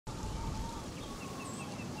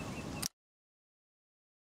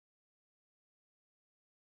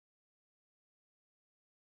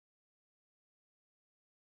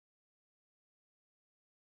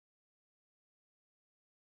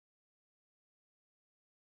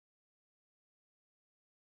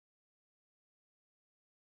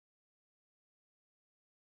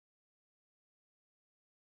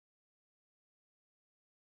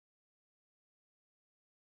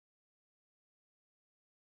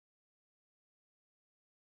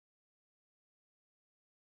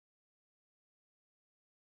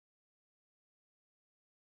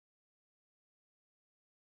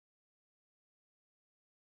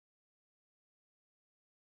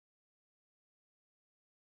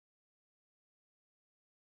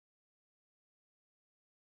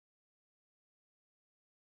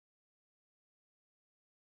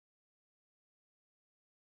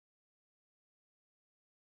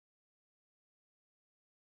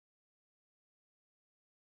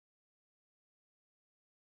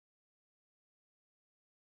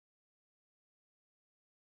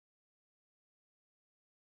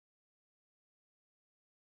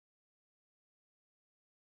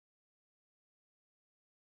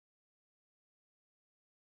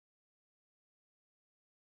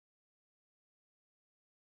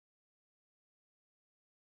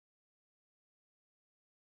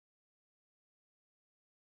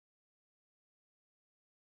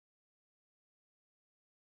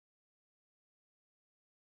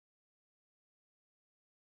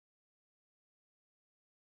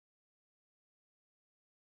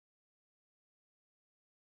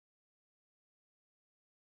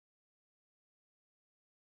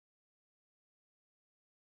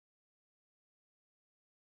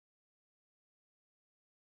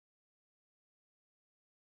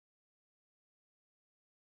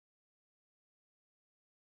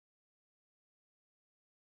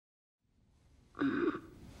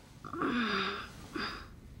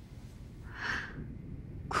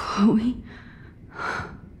Chloe?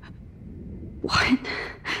 What?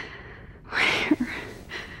 Where?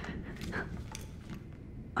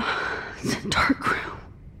 It's a dark room.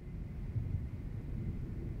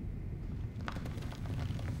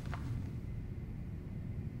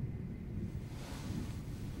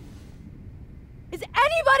 Is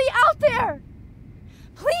anybody out there?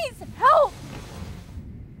 Please help!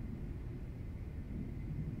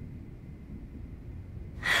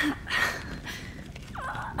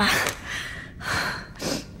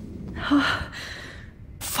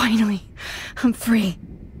 Finally, I'm free.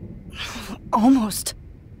 Almost.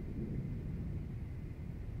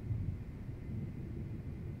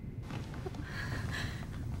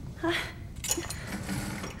 I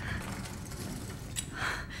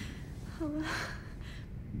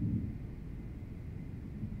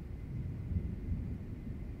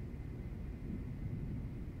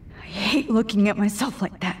hate looking at myself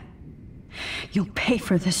like that. You'll pay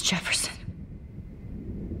for this, Jefferson.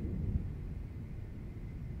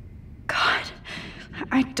 God,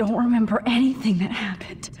 I don't remember anything that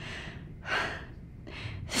happened.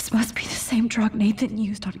 This must be the same drug Nathan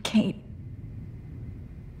used on Kate.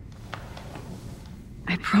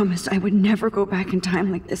 I promised I would never go back in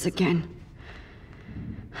time like this again.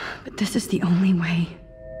 But this is the only way.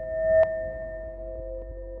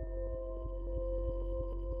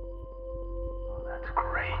 Oh, that's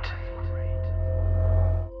great.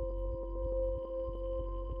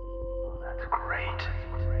 Oh, that's great.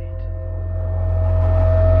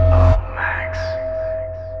 Oh, Max.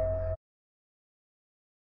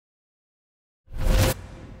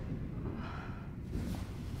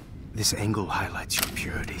 This angle highlights your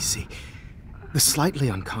purity, see? The slightly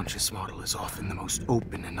unconscious model is often the most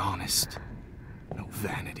open and honest. No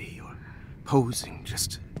vanity or posing,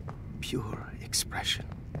 just pure expression.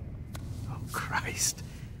 Oh, Christ.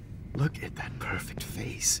 Look at that perfect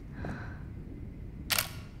face.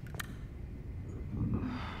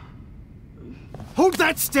 Hold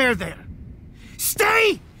that stare there!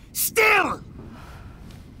 Stay still!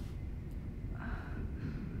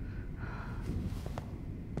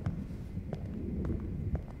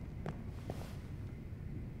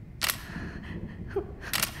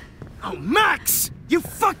 Oh, Max! You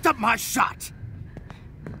fucked up my shot!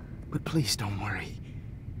 But please don't worry.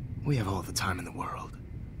 We have all the time in the world.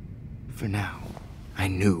 For now, I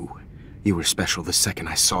knew you were special the second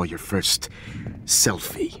I saw your first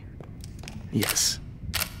selfie. Yes,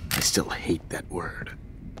 I still hate that word.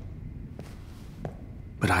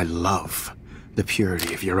 But I love the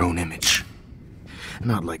purity of your own image.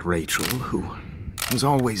 Not like Rachel, who was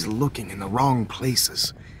always looking in the wrong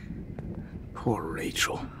places. Poor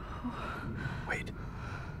Rachel. Wait.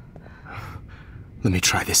 Let me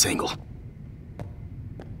try this angle.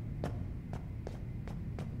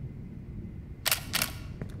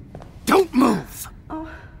 Don't move! Oh.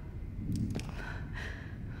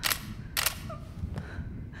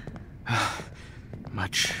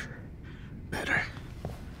 Much better.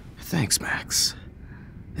 Thanks, Max.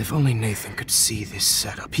 If only Nathan could see this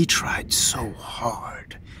setup. He tried so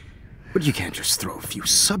hard. But you can't just throw a few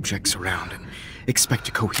subjects around and expect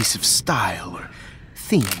a cohesive style or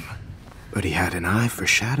theme. But he had an eye for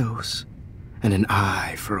shadows, and an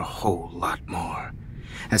eye for a whole lot more,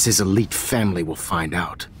 as his elite family will find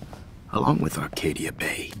out, along with Arcadia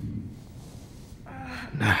Bay.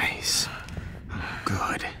 Nice. Oh,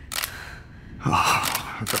 good.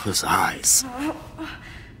 Oh, those eyes.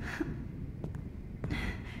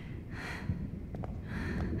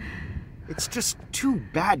 It's just too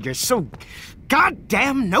bad you're so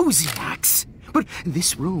goddamn nosy, Max. But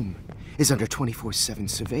this room is under 24/7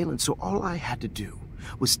 surveillance, so all I had to do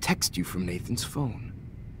was text you from Nathan's phone.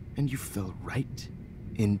 And you fell right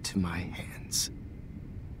into my hands.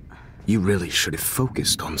 You really should have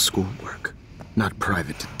focused on schoolwork, not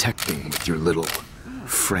private detecting with your little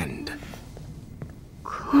friend.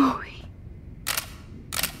 Chloe.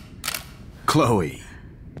 Chloe,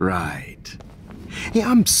 right. Yeah,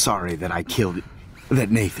 I'm sorry that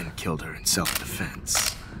that Nathan killed her in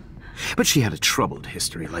self-defense. But she had a troubled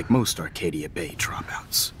history like most Arcadia Bay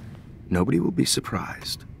dropouts. Nobody will be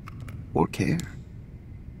surprised. Or care.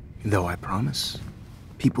 Though I promise,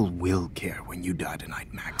 people will care when you die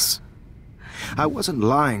tonight, Max. I wasn't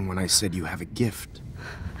lying when I said you have a gift.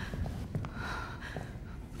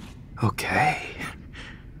 Okay.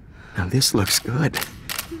 Now this looks good.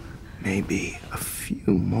 Maybe a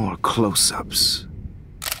few more close-ups.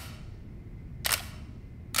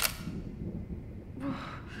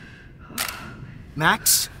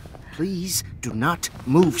 Max, please do not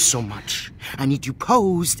move so much. I need you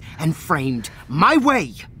posed and framed my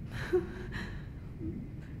way.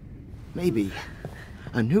 Maybe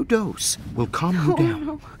A new dose will calm you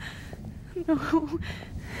down. No.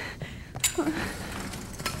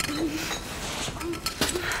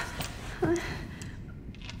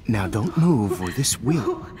 Now don't move or this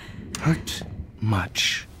will hurt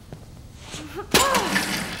much.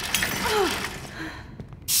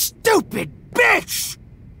 Stupid bitch!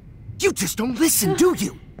 You just don't listen, do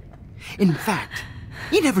you? In fact,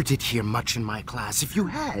 you never did hear much in my class. If you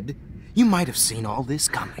had, you might have seen all this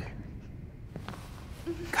coming.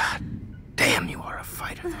 God damn, you are a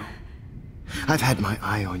fighter, though. I've had my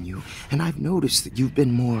eye on you, and I've noticed that you've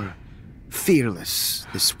been more fearless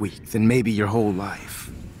this week than maybe your whole life.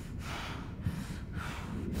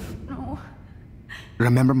 No.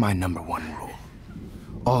 Remember my #1 rule.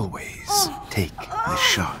 Always take the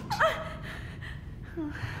shot.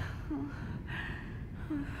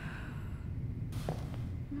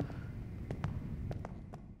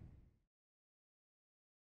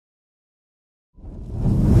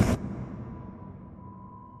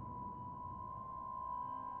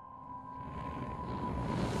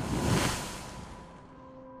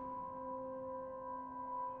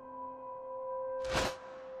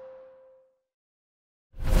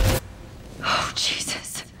 Oh,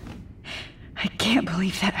 Jesus. I can't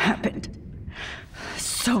believe that happened.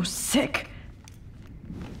 So sick.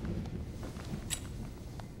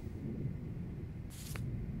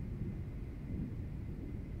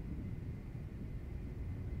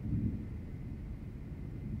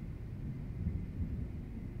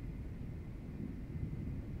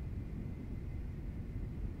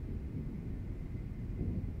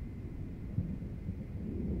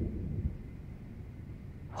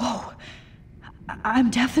 Whoa. I'm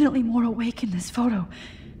definitely more awake in this photo.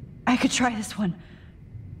 I could try this one.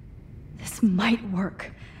 This might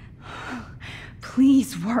work.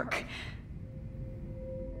 Please work.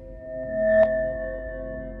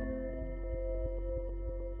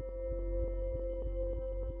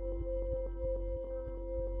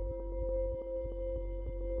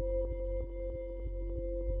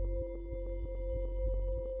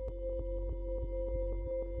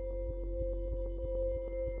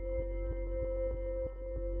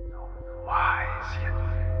 Wise yet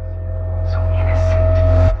so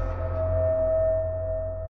innocent.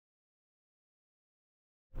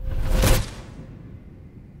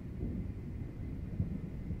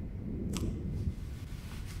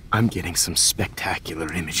 I'm getting some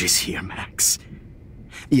spectacular images here, Max.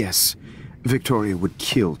 Yes, Victoria would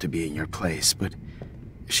kill to be in your place, but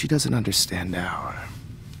she doesn't understand our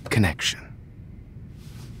connection.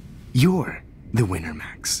 You're the winner,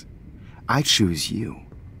 Max. I choose you.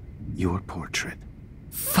 Your portrait.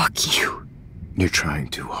 Fuck you. You're trying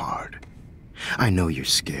too hard. I know you're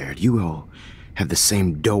scared. You all have the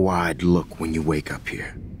same doe-eyed look when you wake up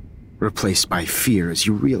here, replaced by fear as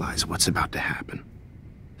you realize what's about to happen.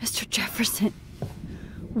 Mr. Jefferson,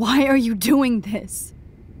 why are you doing this?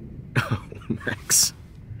 Oh, Max.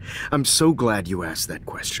 I'm so glad you asked that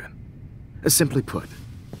question. Simply put,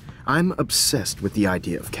 I'm obsessed with the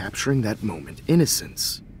idea of capturing that moment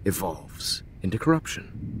innocence evolves into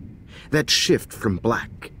corruption. That shift from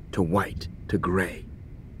black to white to gray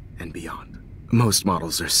and beyond. Most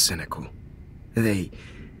models are cynical. They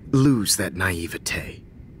lose that naivete.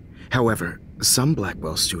 However, some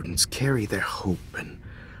Blackwell students carry their hope and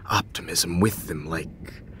optimism with them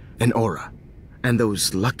like an aura. And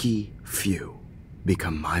those lucky few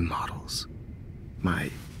become my models.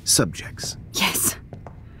 My subjects. Yes.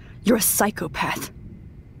 You're a psychopath.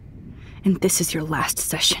 And this is your last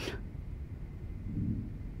session.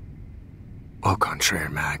 Au contraire,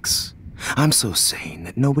 Max. I'm so sane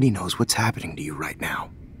that nobody knows what's happening to you right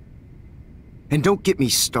now. And don't get me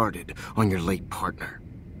started on your late partner.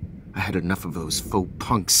 I had enough of those faux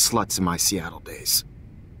punk sluts in my Seattle days.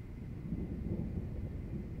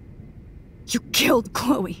 You killed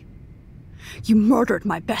Chloe. You murdered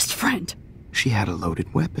my best friend. She had a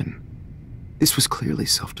loaded weapon. This was clearly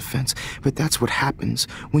self-defense, but that's what happens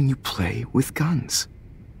when you play with guns.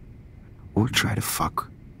 Or try to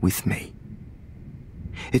fuck with me.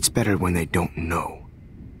 It's better when they don't know.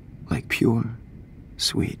 Like pure,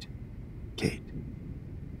 sweet Kate.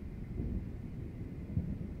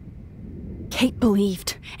 Kate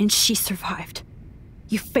believed, and she survived.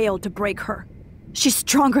 You failed to break her. She's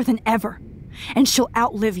stronger than ever, and she'll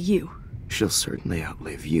outlive you. She'll certainly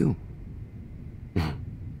outlive you.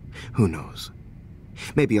 Who knows?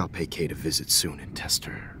 Maybe I'll pay Kate a visit soon and test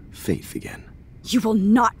her faith again. You will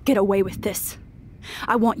not get away with this.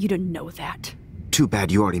 I want you to know that. Too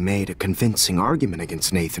bad you already made a convincing argument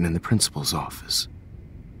against Nathan in the principal's office.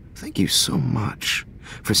 Thank you so much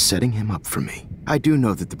for setting him up for me. I do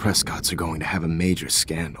know that the Prescotts are going to have a major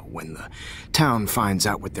scandal when the town finds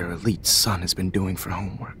out what their elite son has been doing for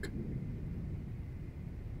homework.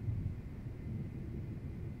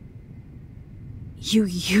 You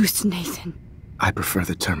used Nathan. I prefer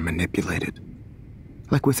the term manipulated.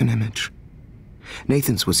 Like with an image.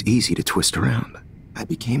 Nathan's was easy to twist around. I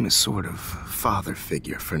became a sort of father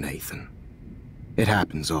figure for Nathan. It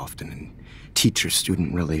happens often in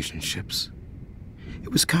teacher-student relationships.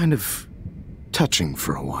 It was kind of touching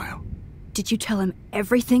for a while. Did you tell him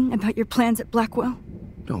everything about your plans at Blackwell?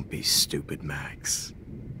 Don't be stupid, Max.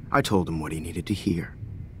 I told him what he needed to hear.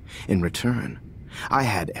 In return, I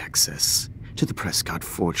had access to the Prescott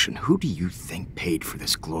fortune. Who do you think paid for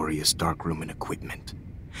this glorious darkroom and equipment?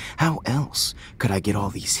 How else could I get all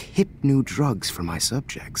these hip new drugs for my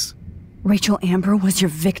subjects? Rachel Amber was your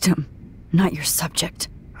victim, not your subject.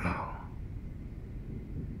 Oh.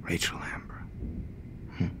 Rachel Amber.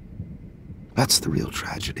 That's the real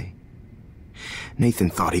tragedy. Nathan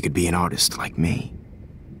thought he could be an artist like me.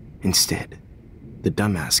 Instead, the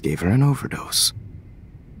dumbass gave her an overdose.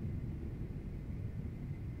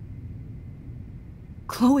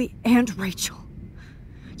 Chloe and Rachel.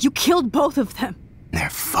 You killed both of them. They're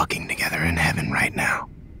fucking together in heaven right now.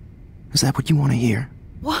 Is that what you want to hear?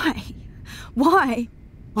 Why? Why?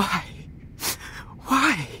 Why?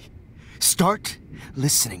 Why? Start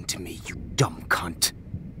listening to me, you dumb cunt.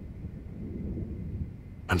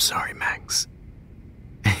 I'm sorry, Max.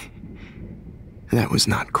 That was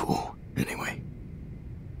not cool, anyway.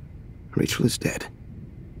 Rachel is dead.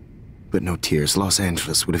 But no tears. Los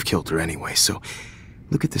Angeles would have killed her anyway, so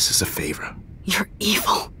look at this as a favor. You're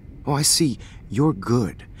evil. Oh, I see. You're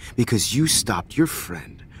good because you stopped your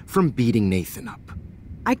friend from beating Nathan up.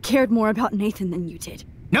 I cared more about Nathan than you did.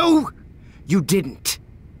 No, you didn't.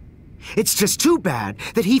 It's just too bad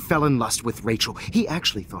that he fell in lust with Rachel. He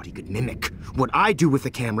actually thought he could mimic what I do with the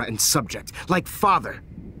camera and subject, like father,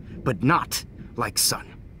 but not like son.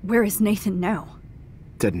 Where is Nathan now?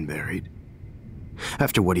 Dead and buried.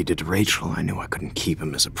 After what he did to Rachel, I knew I couldn't keep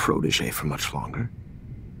him as a protege for much longer.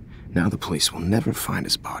 Now the police will never find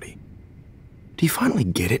his body. Do you finally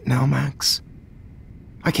get it now, Max?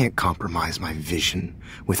 I can't compromise my vision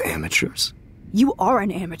with amateurs. You are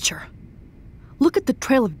an amateur. Look at the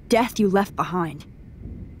trail of death you left behind.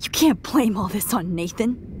 You can't blame all this on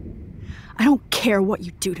Nathan. I don't care what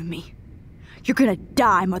you do to me. You're gonna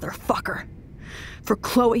die, motherfucker. For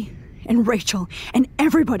Chloe and Rachel and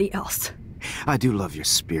everybody else. I do love your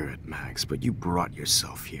spirit, Max, but you brought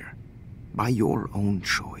yourself here. By your own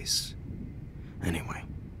choice. Anyway,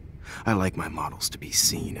 I like my models to be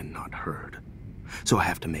seen and not heard. So I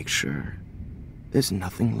have to make sure there's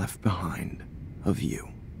nothing left behind of you.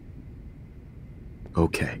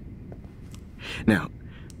 Okay. Now,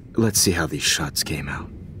 let's see how these shots came out.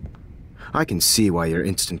 I can see why your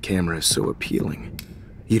instant camera is so appealing.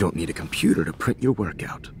 You don't need a computer to print your work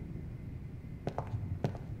out.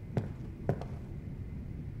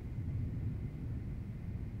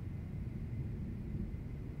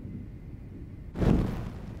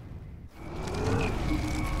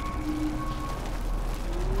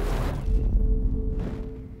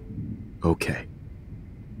 Okay.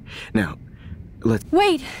 Now, let's...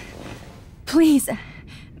 Wait! Please,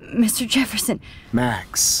 Mr. Jefferson.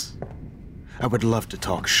 Max, I would love to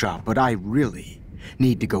talk shop, but I really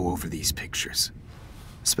need to go over these pictures.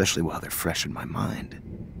 Especially while they're fresh in my mind.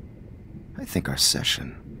 I think our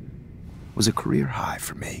session was a career high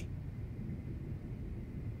for me.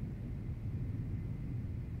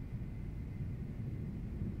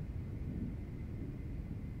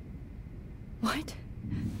 What?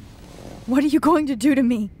 What are you going to do to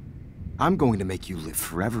me? I'm going to make you live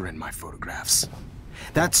forever in my photographs.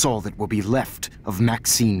 That's all that will be left of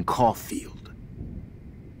Maxine Caulfield.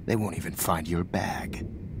 They won't even find your bag.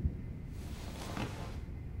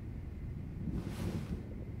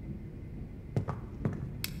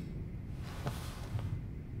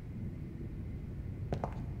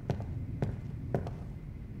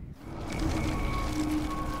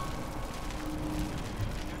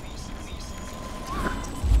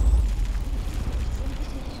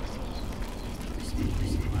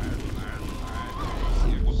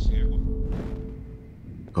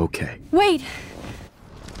 Okay. Wait!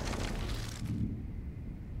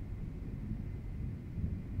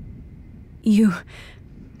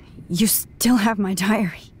 You still have my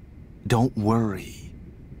diary. Don't worry.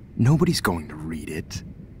 Nobody's going to read it.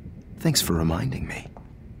 Thanks for reminding me.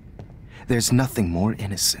 There's nothing more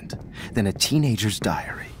innocent than a teenager's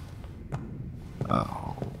diary.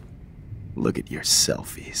 Oh, look at your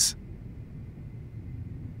selfies.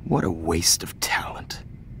 What a waste of talent.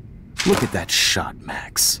 Look at that shot,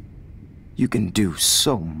 Max. You can do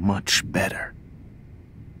so much better.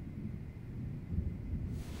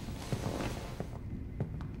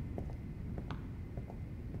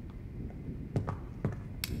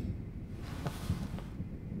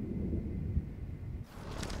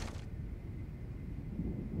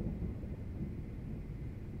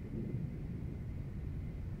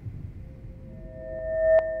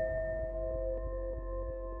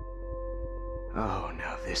 Oh,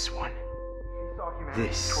 now this one.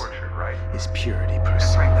 This is purity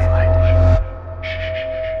personified.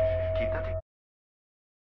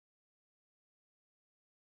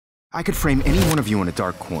 I could frame any one of you in a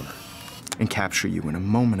dark corner and capture you in a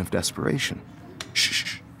moment of desperation.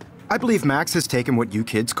 Shh. I believe Max has taken what you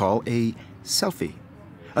kids call a selfie.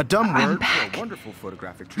 A dumb word for a wonderful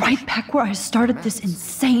photographic tradition. Right back where I started this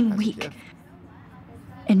insane week.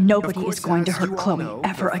 And nobody is going to hurt Chloe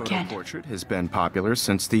ever again. The portrait has been popular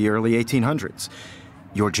since the early 1800s.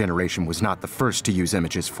 Your generation was not the first to use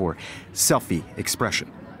images for selfie expression.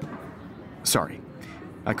 Sorry,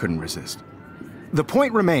 I couldn't resist. The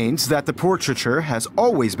point remains that the portraiture has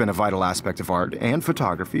always been a vital aspect of art and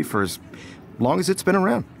photography for as long as it's been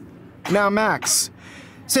around. Now, Max,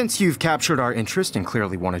 since you've captured our interest and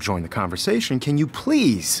clearly want to join the conversation, can you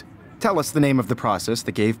please tell us the name of the process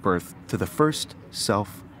that gave birth to the first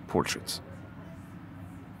self-portraits?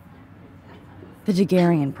 The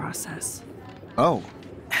Daguerrean process. Oh.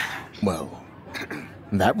 Well,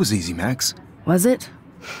 that was easy, Max. Was it?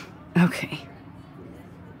 Okay.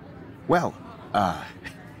 Well,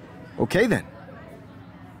 okay then.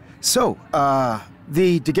 So,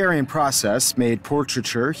 the Daguerrean process made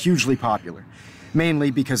portraiture hugely popular, mainly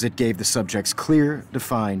because it gave the subjects clear,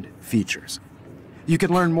 defined features. You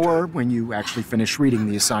can learn more when you actually finish reading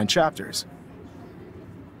the assigned chapters.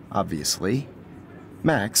 Obviously,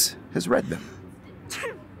 Max has read them.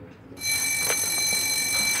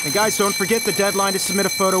 And guys, don't forget the deadline to submit a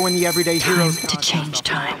photo in the Everyday Heroes Time to change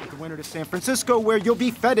time. The winner to San Francisco, where you'll be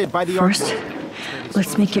feted by the First,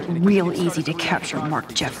 let's make it real easy to capture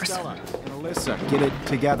Mark Jefferson. And Alyssa, get it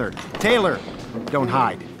together. Taylor, don't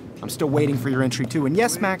hide. I'm still waiting for your entry too. And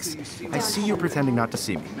yes, Max, I see you pretending not to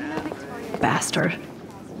see me. Bastard.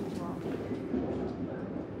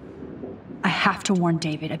 I have to warn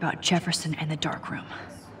David about Jefferson and the dark room.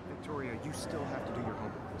 Victoria, you still have to do your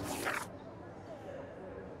homework.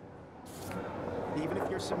 Even if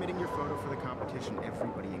you're submitting your photo for the competition,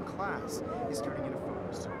 everybody in class is turning in a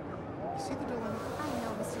photo. So, you see the dilemma? I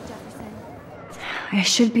know, Mr. Jefferson. I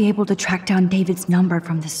should be able to track down David's number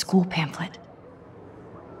from the school pamphlet.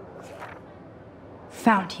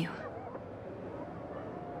 Found you.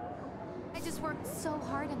 I just worked so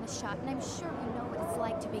hard on the shot, and I'm sure you know what it's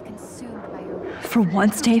like to be consumed by your... For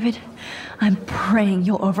once, David, I'm praying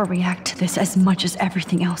you'll overreact to this as much as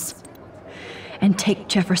everything else. And take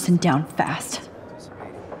Jefferson down fast.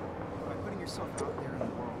 By putting yourself out there in the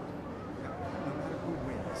world, no matter who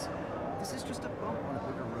wins, this is just a bump on a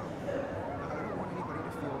bigger road. I don't want anybody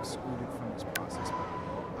to feel excluded from this process,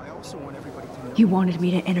 but I also want everybody to know... You wanted me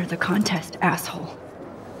to enter the contest, asshole.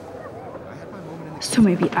 I had my moment in the... So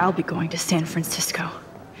maybe I'll be going to San Francisco.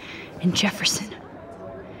 And Jefferson,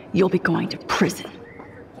 you'll be going to prison.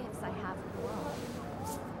 gifts I have in the world.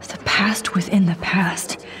 The past within the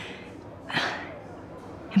past.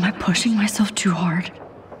 Am I pushing myself too hard?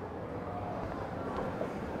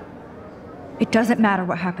 It doesn't matter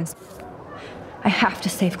what happens. I have to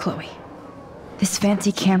save Chloe. This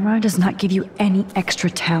fancy camera does not give you any extra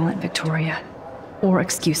talent, Victoria. Or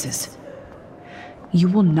excuses. You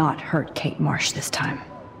will not hurt Kate Marsh this time.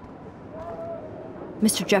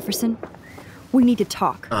 Mr. Jefferson, we need to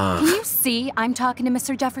talk. Can you see I'm talking to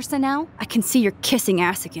Mr. Jefferson now? I can see you're kissing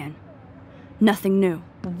ass again. Nothing new.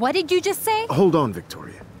 What did you just say? Hold on,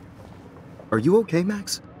 Victoria. Are you okay,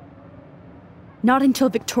 Max? Not until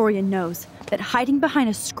Victoria knows that hiding behind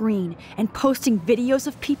a screen and posting videos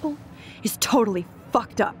of people is totally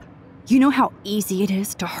fucked up. You know how easy it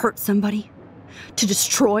is to hurt somebody? To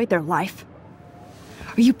destroy their life?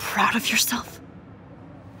 Are you proud of yourself?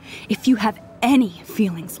 If you have any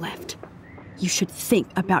feelings left, you should think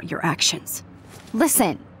about your actions.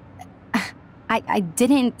 Listen, I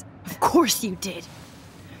didn't... Of course you did.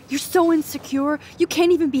 You're so insecure, you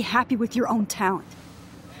can't even be happy with your own talent.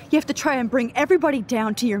 You have to try and bring everybody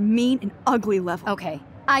down to your mean and ugly level. Okay,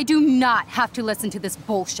 I do not have to listen to this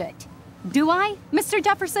bullshit. Do I, Mr.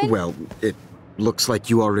 Jefferson? Well, it looks like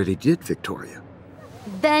you already did, Victoria.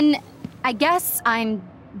 Then I guess I'm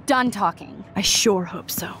done talking. I sure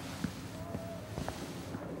hope so.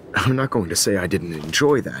 I'm not going to say I didn't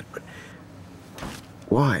enjoy that, but...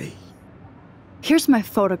 why? Here's my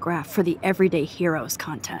photograph for the Everyday Heroes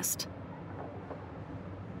contest.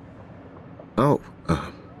 Oh,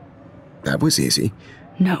 that was easy.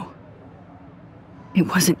 No. It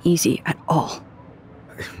wasn't easy at all.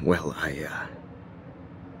 Well,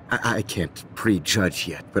 I can't prejudge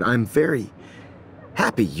yet, but I'm very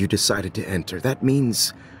happy you decided to enter. That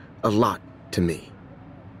means a lot to me.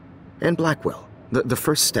 And Blackwell. The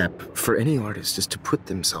first step for any artist is to put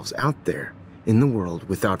themselves out there in the world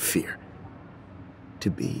without fear.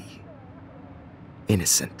 To be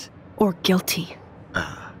innocent. Or guilty.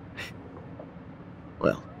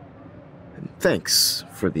 Well, thanks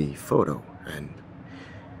for the photo, and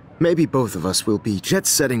maybe both of us will be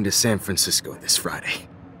jet-setting to San Francisco this Friday.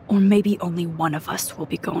 Or maybe only one of us will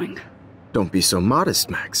be going. Don't be so modest,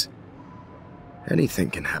 Max. Anything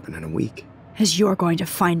can happen in a week. As you're going to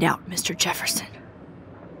find out, Mr. Jefferson.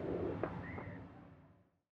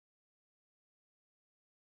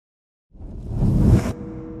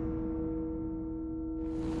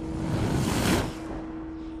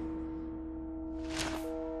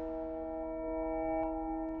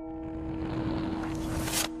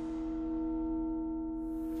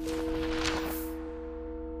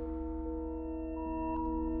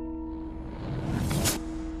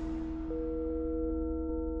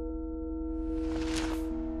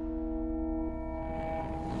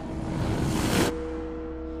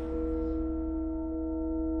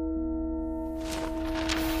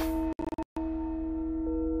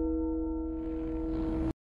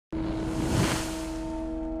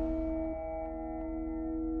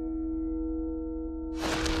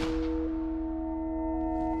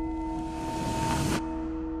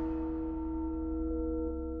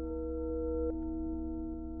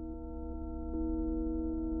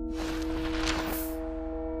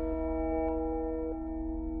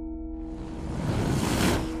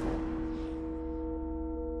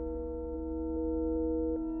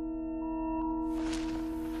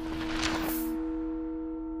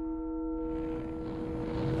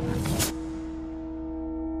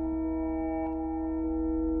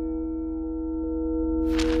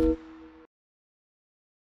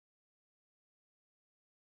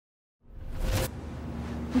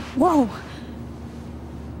 Whoa!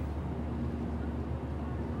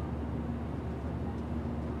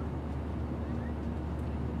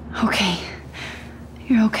 Okay.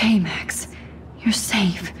 You're okay, Max. You're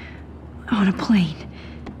safe. On a plane.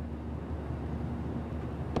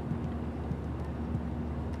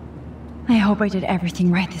 I hope I did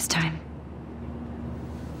everything right this time.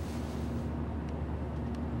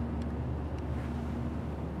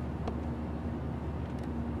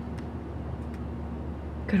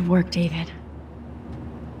 Good work, David.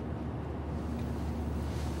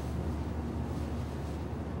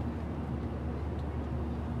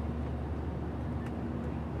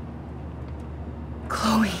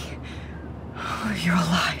 Chloe. Oh, you're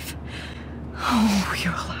alive. Oh,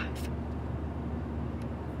 you're alive.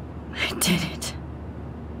 I did it.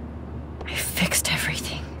 I fixed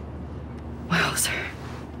everything. Wowzer.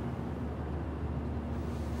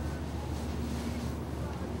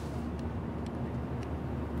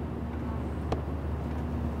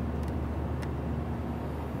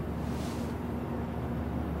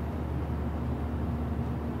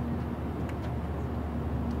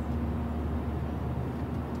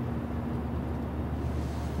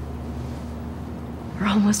 We're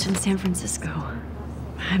almost in San Francisco.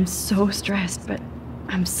 I'm so stressed, but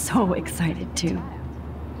I'm so excited too.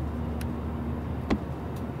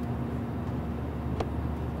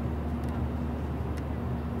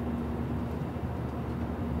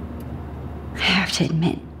 I have to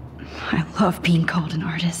admit, I love being called an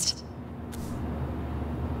artist.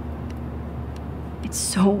 It's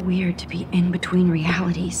so weird to be in between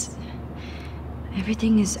realities.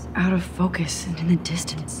 Everything is out of focus and in the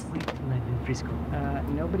distance. We live in Frisco.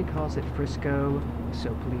 Nobody calls it Frisco,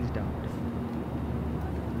 so please don't.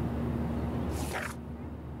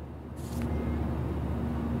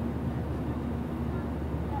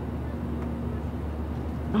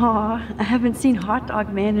 Aw, I haven't seen Hot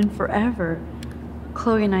Dog Man in forever.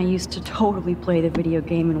 Chloe and I used to totally play the video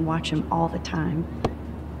game and watch him all the time.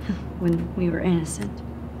 When we were innocent.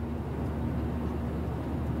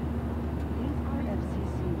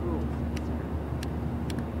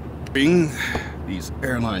 Bing, these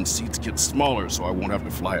airline seats get smaller, so I won't have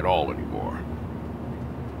to fly at all anymore.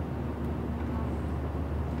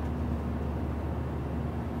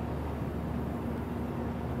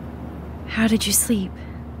 How did you sleep?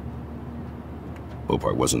 Hope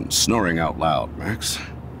I wasn't snoring out loud, Max.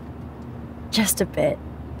 Just a bit.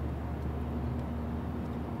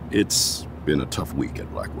 It's been a tough week at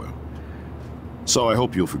Blackwell. So I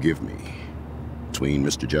hope you'll forgive me. Between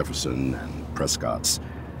Mr. Jefferson and Prescott's,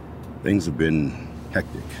 things have been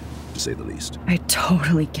hectic, to say the least. I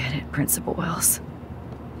totally get it, Principal Wells.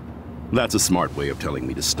 That's a smart way of telling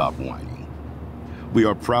me to stop whining. We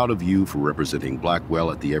are proud of you for representing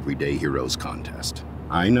Blackwell at the Everyday Heroes contest.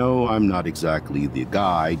 I know I'm not exactly the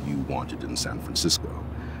guide you wanted in San Francisco,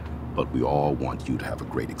 but we all want you to have a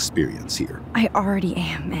great experience here. I already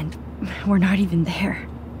am, and we're not even there.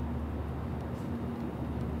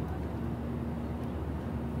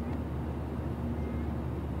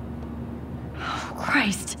 Oh,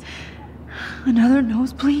 Christ. Another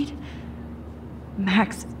nosebleed?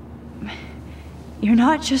 Max, you're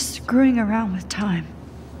not just screwing around with time.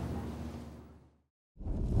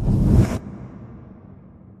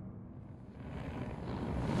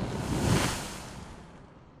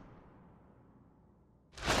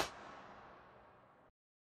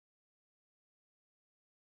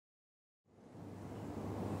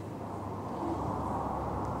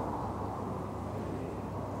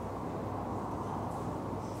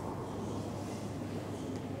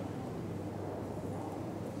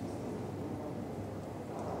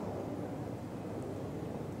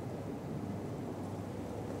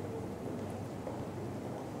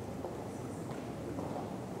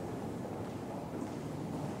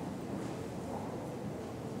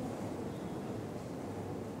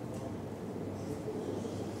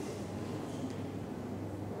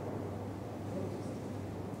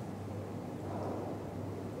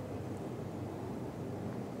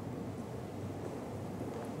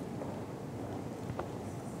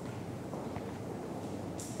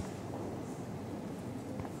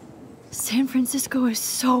 San Francisco is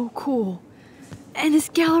so cool. And this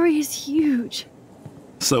gallery is huge.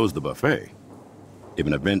 So is the buffet. If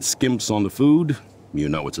an event skimps on the food, you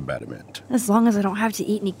know it's a bad event. As long as I don't have to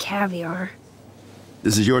eat any caviar.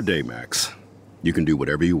 This is your day, Max. You can do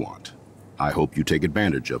whatever you want. I hope you take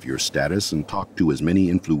advantage of your status and talk to as many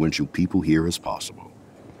influential people here as possible.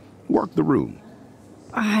 Work the room.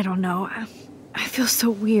 I don't know. I feel so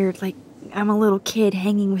weird, like I'm a little kid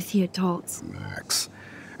hanging with the adults. Max,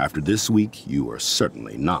 after this week, you are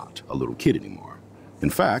certainly not a little kid anymore. In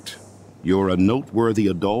fact, you're a noteworthy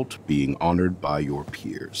adult being honored by your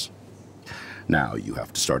peers. Now you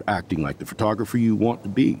have to start acting like the photographer you want to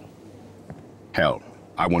be. Hell,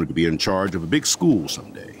 I wanted to be in charge of a big school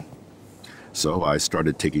someday. So I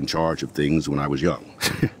started taking charge of things when I was young.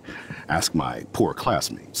 Ask my poor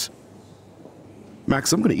classmates.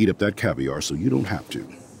 Max, I'm gonna eat up that caviar so you don't have to.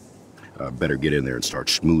 Better get in there and start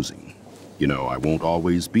schmoozing. You know, I won't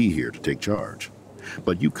always be here to take charge.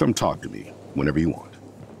 But you come talk to me whenever you want.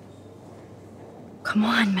 Come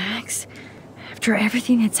on, Max. After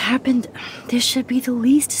everything that's happened, this should be the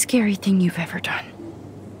least scary thing you've ever done.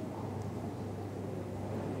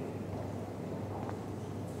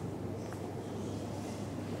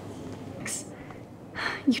 Max,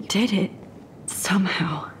 you did it.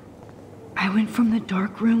 Somehow. I went from the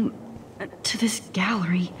dark room to this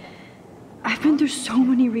gallery. I've been through so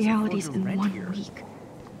many realities in 1 week.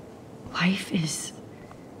 Life is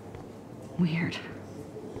weird.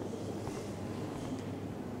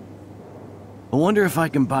 I wonder if I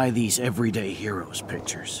can buy these Everyday Heroes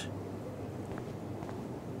pictures.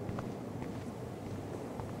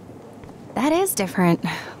 That is different.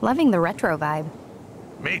 Loving the retro vibe.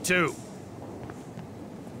 Me too.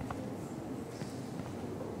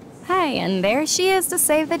 Hi, and there she is to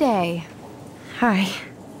save the day. Hi.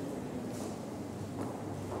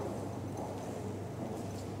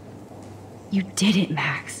 You did it,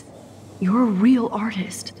 Max. You're a real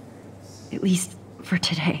artist. At least for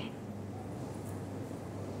today.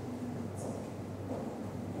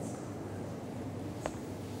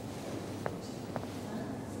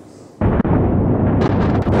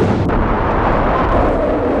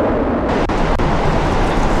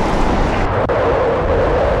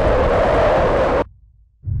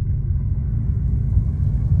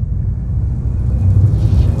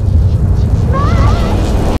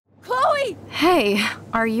 Hey,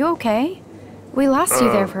 are you okay? We lost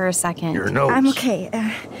you there for a second. Your nose. I'm okay.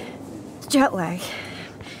 Jet lag.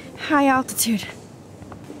 High altitude.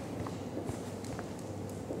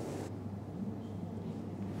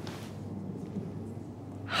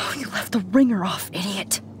 Oh, you left the ringer off,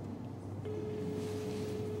 idiot.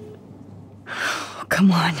 Oh,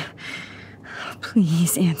 come on.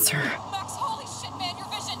 Please answer. Max, holy shit, man, your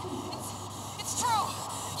vision. It's true.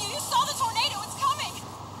 You saw the tornado. It's coming.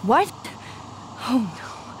 What? Oh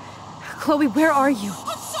no. Chloe, where are you?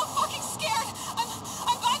 I'm so fucking scared.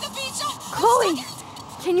 I'm by the beach. Chloe!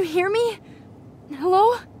 Can you hear me?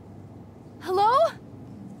 Hello? Hello?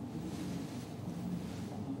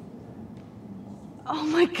 Oh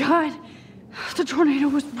my god. The tornado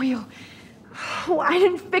was real. Oh, I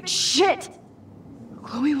didn't fix shit.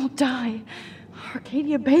 Chloe will die.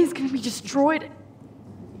 Arcadia Bay is gonna be destroyed.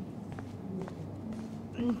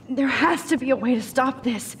 There has to be a way to stop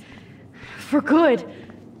this. For good.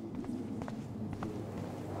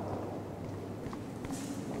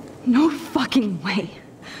 No fucking way.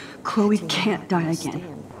 Chloe can't die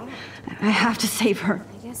again. I have to save her.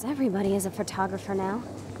 I guess everybody is a photographer now.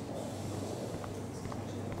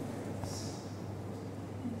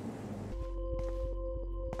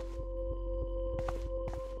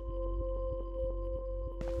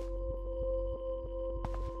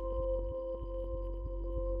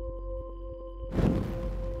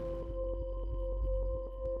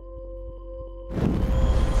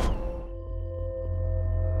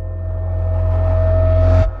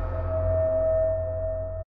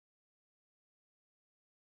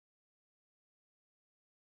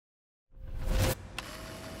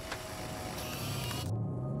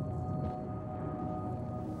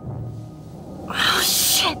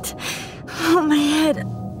 Oh, my head.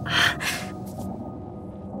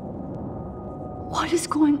 What is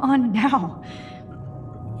going on now?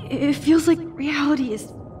 It feels like reality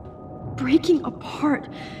is breaking apart.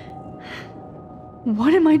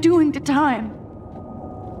 What am I doing to time?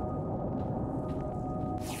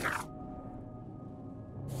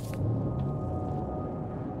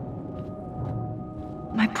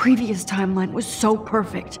 My previous timeline was so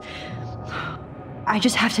perfect. I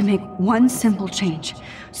just have to make one simple change,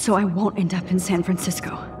 so I won't end up in San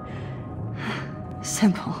Francisco.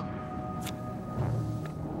 Simple.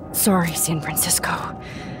 Sorry, San Francisco.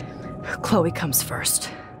 Chloe comes first.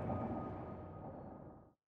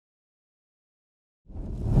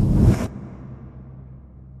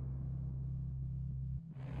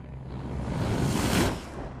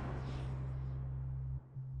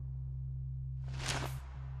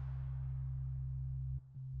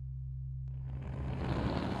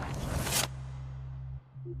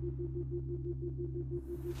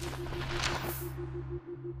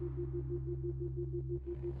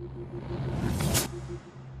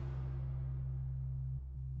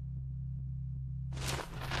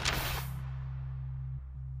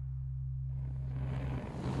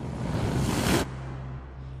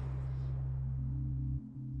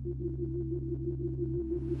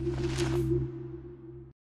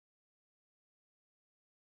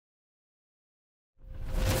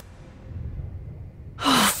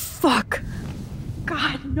 Fuck.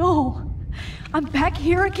 God, no. I'm back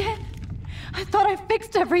here again? I thought I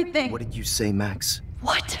fixed everything. What did you say, Max?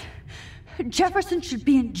 What? Jefferson should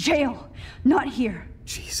be in jail, not here.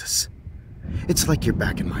 Jesus. It's like you're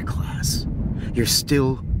back in my class. You're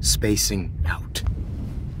still spacing out.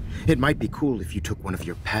 It might be cool if you took one of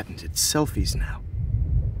your patented selfies now.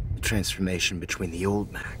 The transformation between the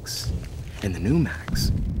old Max and the new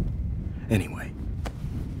Max. Anyway,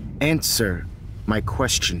 answer my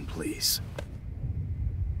question, please.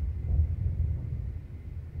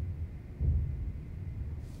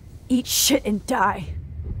 Eat shit and die.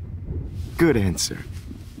 Good answer.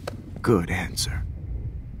 Good answer.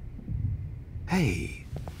 Hey,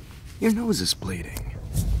 your nose is bleeding.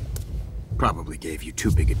 Probably gave you too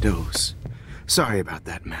big a dose. Sorry about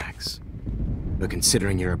that, Max. But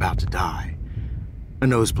considering you're about to die, a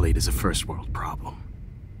nosebleed is a first world problem.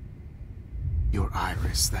 Your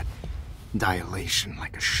iris, that dilation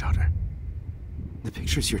like a shutter. The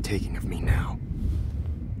pictures you're taking of me now.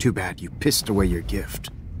 Too bad you pissed away your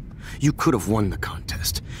gift. You could have won the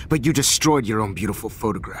contest, but you destroyed your own beautiful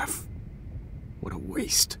photograph. What a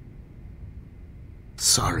waste.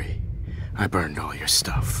 Sorry, I burned all your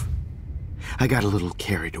stuff. I got a little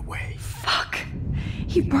carried away. Fuck.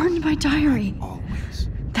 He burned my diary. Always.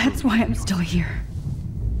 That's why I'm still here.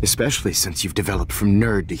 Especially since you've developed from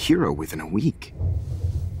nerd to hero within a week.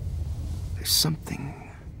 There's something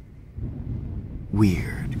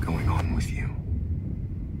weird going on with you.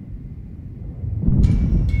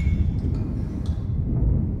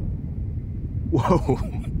 Whoa!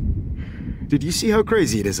 Did you see how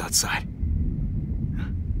crazy it is outside?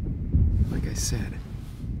 Like I said,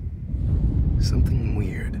 something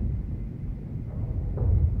weird.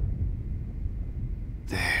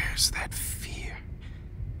 There's that fear.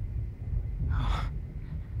 Oh,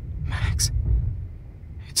 Max,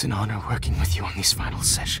 it's an honor working with you on these final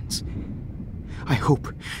sessions. I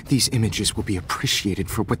hope these images will be appreciated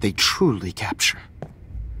for what they truly capture.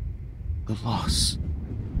 The loss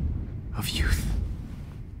of youth.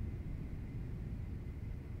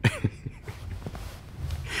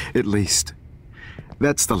 At least,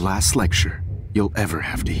 that's the last lecture you'll ever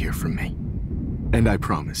have to hear from me. And I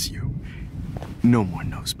promise you, no more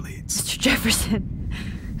nosebleeds. Mr. Jefferson,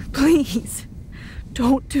 please,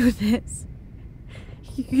 don't do this.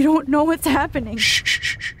 You don't know what's happening. Shh, shh, shh.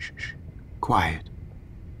 Quiet.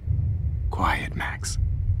 Quiet, Max.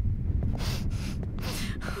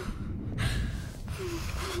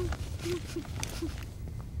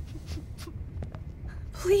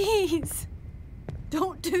 Please,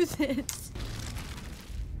 don't do this.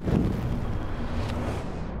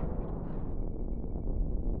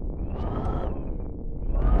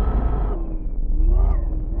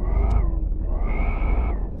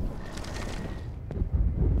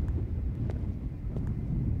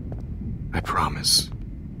 I promise,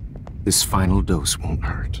 this final dose won't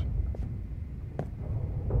hurt.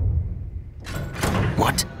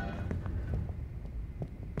 What?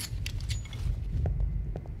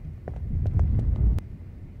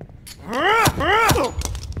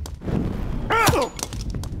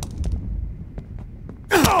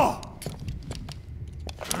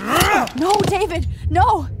 No, David,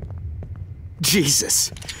 no!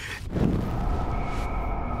 Jesus!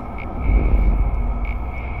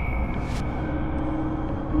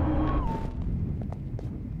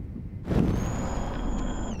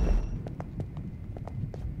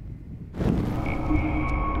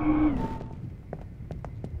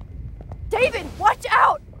 David, watch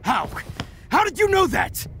out! How? How did you know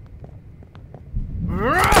that?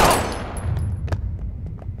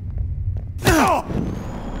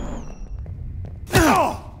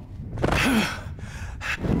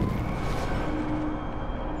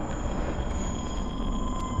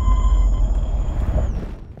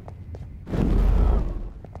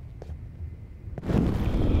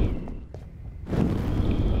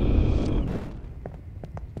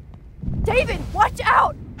 David, watch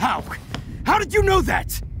out! How? How did you know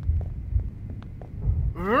that?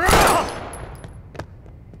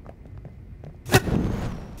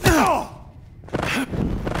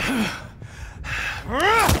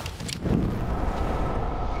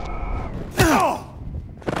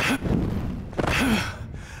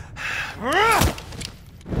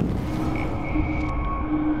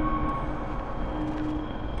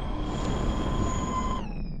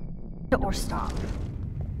 Or stop.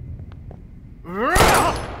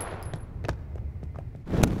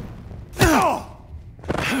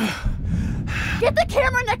 Get the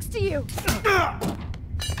camera next to you!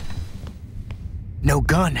 No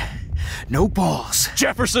gun, no balls.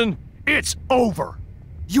 Jefferson, it's over!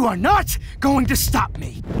 You are not going to stop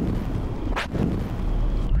me.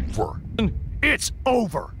 It's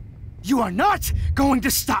over! You are not going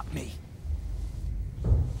to stop me.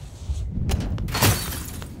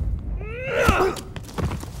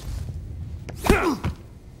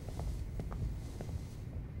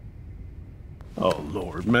 Oh,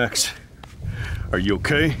 Lord, Max. Are you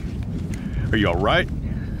okay? Are you all right?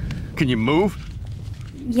 Can you move?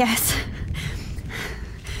 Yes.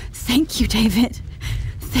 Thank you, David.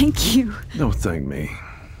 Thank you. Don't thank me.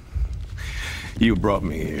 You brought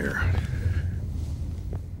me here.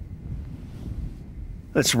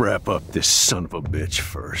 Let's wrap up this son of a bitch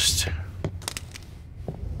first.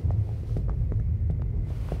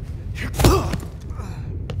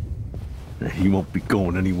 He won't be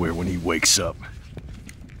going anywhere when he wakes up.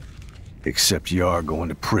 Except you are going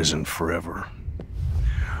to prison forever.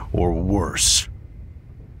 Or worse.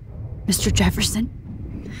 Mr. Jefferson,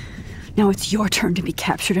 now it's your turn to be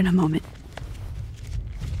captured in a moment.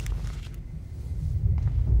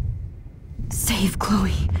 Save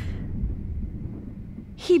Chloe.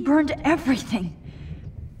 He burned everything,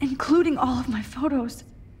 including all of my photos.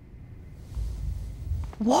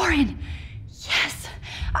 Warren! Yes!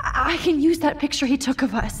 I can use that picture he took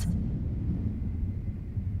of us.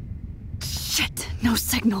 Shit, no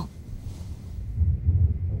signal.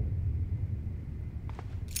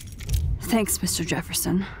 Thanks, Mr.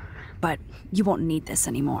 Jefferson, but you won't need this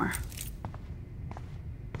anymore.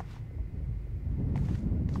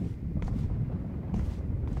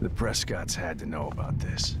 The Prescotts had to know about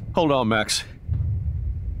this. Hold on, Max.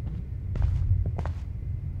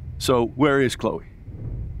 So, where is Chloe?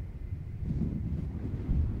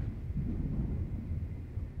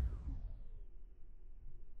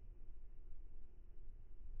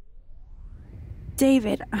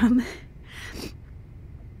 David,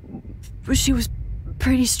 she was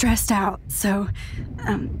pretty stressed out, so,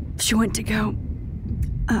 she went to go,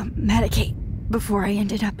 medicate before I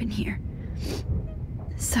ended up in here.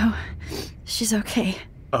 So, she's okay.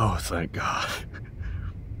 Oh, thank God.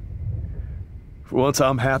 For once,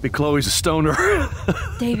 I'm happy Chloe's a stoner.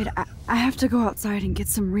 David, I have to go outside and get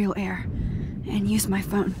some real air, and use my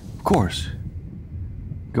phone. Of course.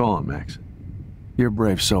 Go on, Max. You're a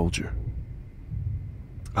brave soldier.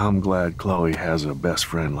 I'm glad Chloe has a best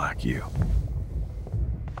friend like you.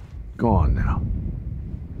 Go on now.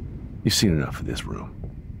 You've seen enough of this room.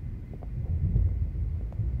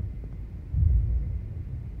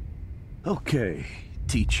 Okay,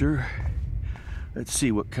 teacher. Let's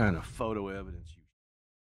see what kind of photo evidence you...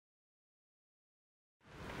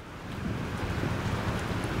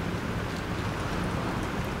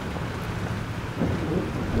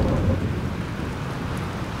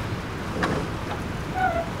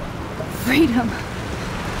 Freedom.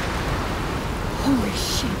 Holy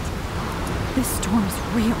shit. This storm is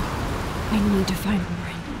real. I need to find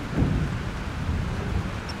Warren.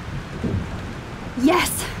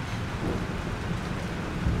 Yes!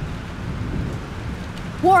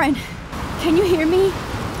 Warren, can you hear me?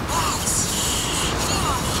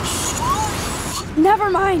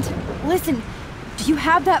 Never mind. Listen, do you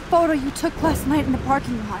have that photo you took last night in the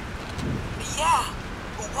parking lot? Yeah,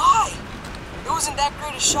 but why? It wasn't that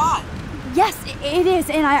great a shot. Yes, it is,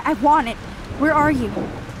 and I want it. Where are you?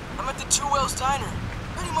 I'm at the Two Whales Diner.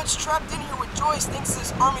 Pretty much trapped in here with Joyce thanks to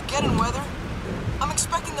this Armageddon weather. I'm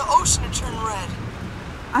expecting the ocean to turn red.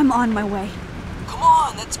 I'm on my way. Come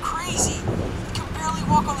on, that's crazy. You can barely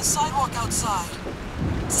walk on the sidewalk outside.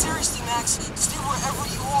 Seriously, Max, stay wherever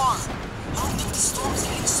you are. I don't think the storm is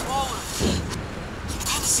getting smaller. I'm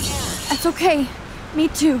kinda scared. That's okay. Me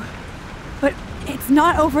too. But it's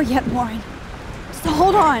not over yet, Warren. So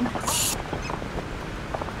hold on.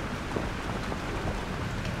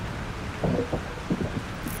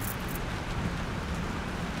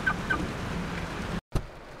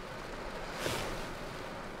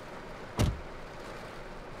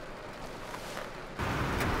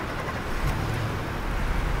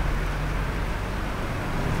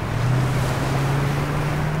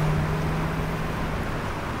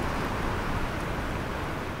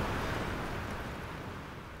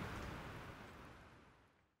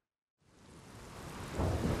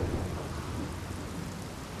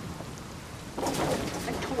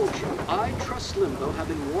 I, Trust Limbo, have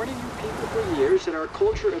been warning you people for years that our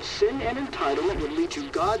culture of sin and entitlement would lead to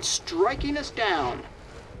God striking us down.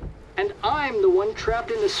 And I'm the one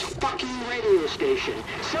trapped in this fucking radio station.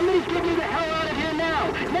 Somebody get me the hell out of here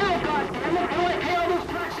now! Now, goddammit, before I pay all those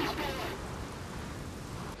taxes for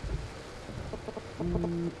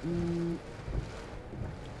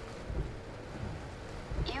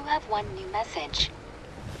You have one new message.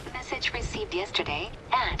 Message received yesterday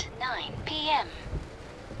at 9 p.m.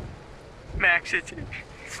 Max, it's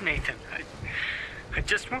Nathan. I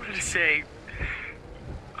just wanted to say,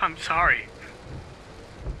 I'm sorry.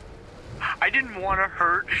 I didn't want to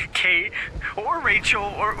hurt Kate or Rachel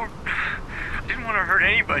or I didn't want to hurt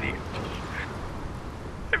anybody.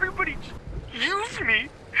 Everybody used me.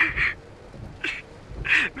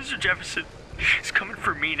 Mr. Jefferson is coming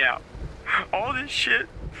for me now. All this shit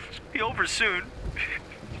will be over soon.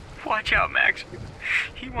 Watch out, Max.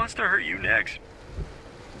 He wants to hurt you next.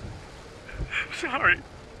 Sorry.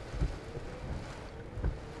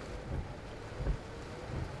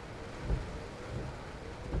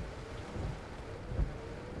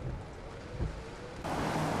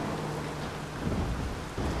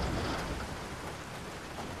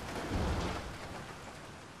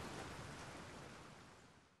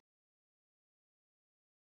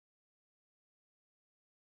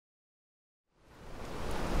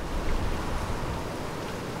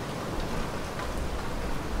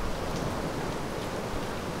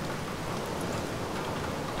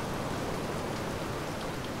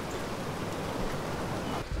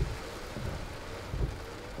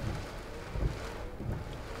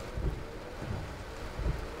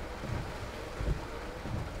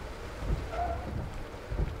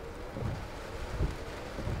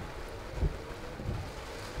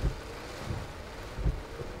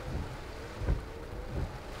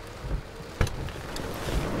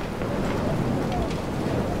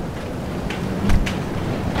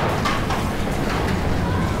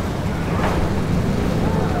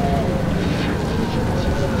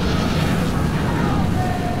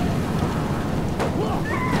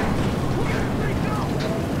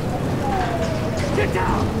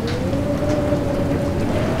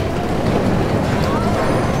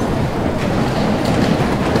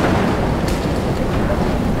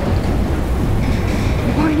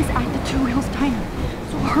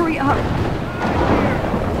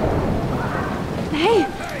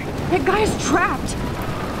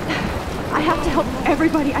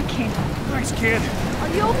 Everybody I can. Thanks, kid. Are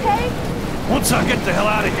you okay? Once I get the hell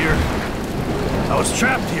out of here, I was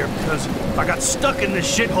trapped here because I got stuck in this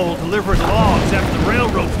shithole delivering logs after the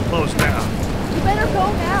railroads were closed down. You better go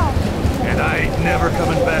now. And I ain't never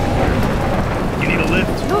coming back here. You need a lift?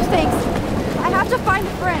 No thanks. I have to find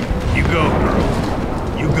a friend. You go,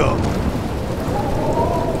 girl. You go.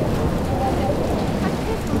 I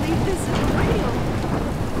can't believe this is real.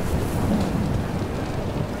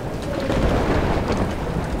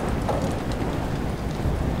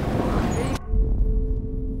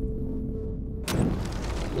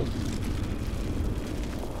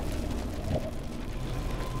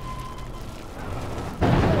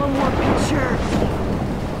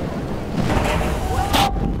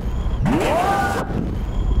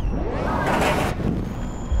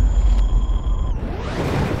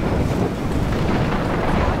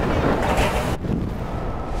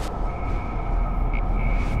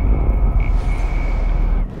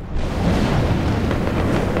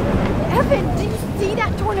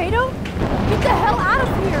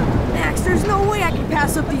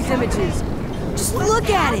 images. Just look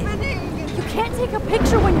at it. You can't take a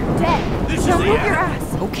picture when you're dead. Now move your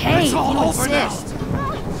ass. Okay, It's all you over now. insist.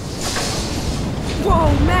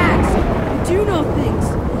 Whoa, Max! You do know things.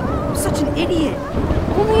 I'm such an idiot.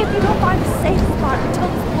 Only if you don't find a safe spot until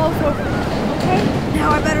this blows over. Okay?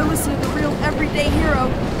 Now I better listen to the real everyday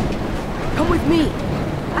hero. Come with me.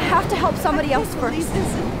 I have to help somebody else first. This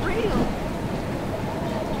isn't real.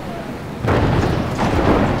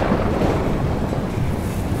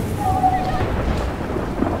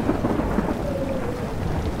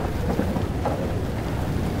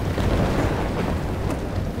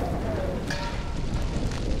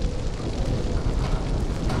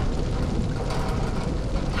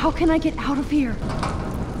 How can I get out of here?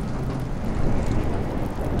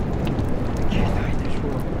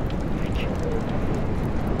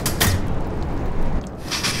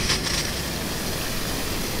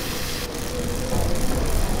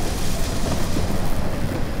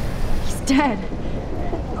 He's dead.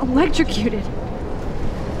 Electrocuted.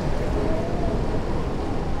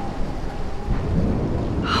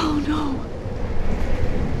 Oh no.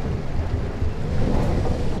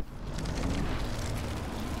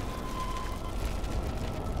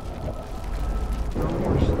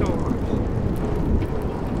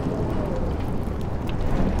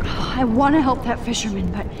 I want to help that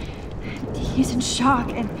fisherman, but he's in shock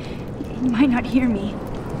and he might not hear me.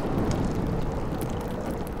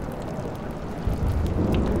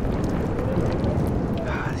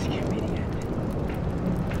 This can't be the end.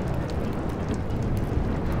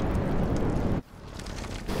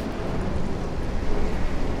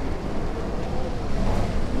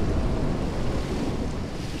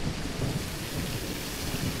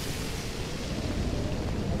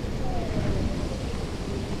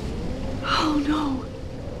 Oh no.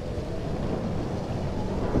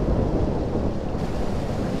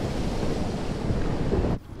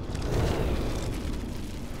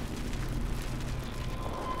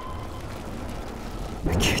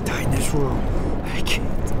 I can't die in this room. I can't.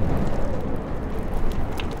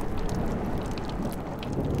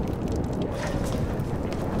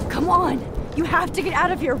 Come on. You have to get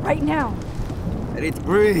out of here right now. I need to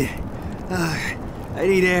breathe. I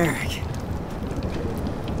need air.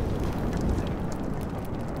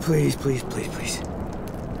 Please, please, please, please.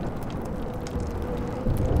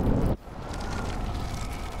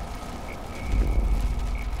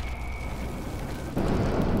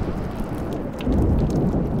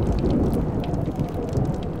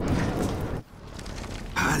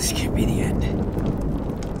 This can't be the end.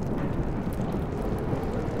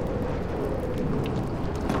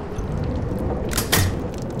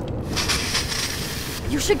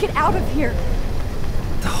 You should get out of here.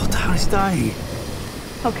 The whole town is dying.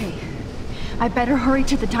 Okay. I better hurry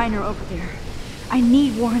to the diner over there. I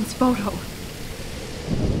need Warren's photo.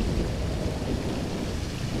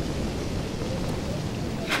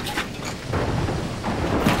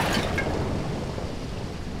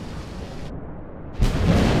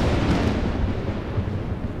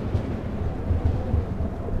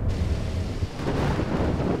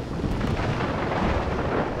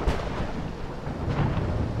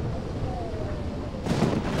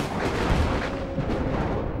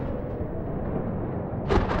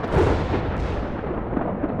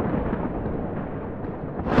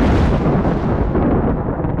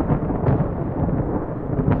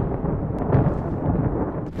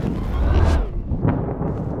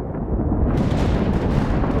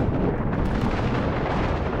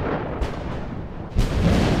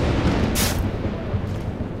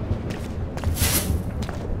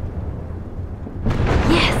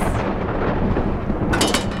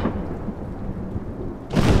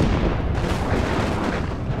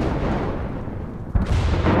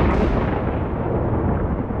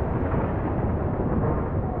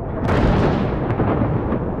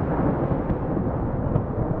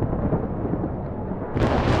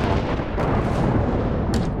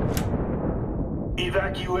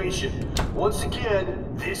 Evacuation. Once again,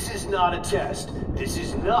 this is not a test. This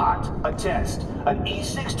is not a test. An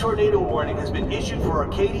E6 tornado warning has been issued for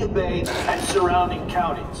Arcadia Bay and surrounding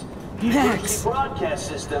counties. The emergency broadcast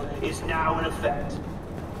system is now in effect.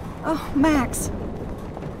 Oh, Max.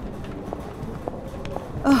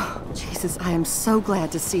 Oh, Jesus, I am so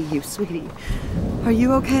glad to see you, sweetie. Are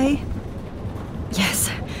you okay? Yes.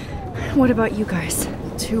 What about you guys?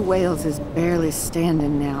 The Two Whales is barely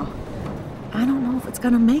standing now. I don't know if it's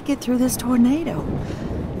gonna make it through this tornado.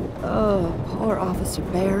 Oh, poor Officer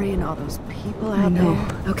Barry and all those people out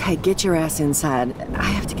there. Okay, get your ass inside. I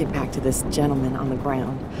have to get back to this gentleman on the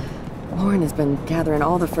ground. Warren has been gathering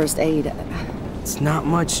all the first aid. It's not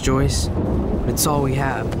much, Joyce, but it's all we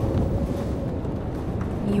have.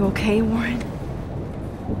 You okay, Warren?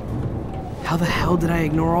 How the hell did I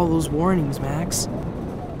ignore all those warnings, Max?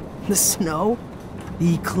 The snow?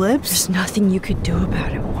 The eclipse? There's nothing you could do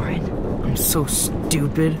about it, Warren. I'm so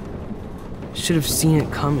stupid. Should have seen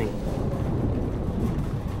it coming.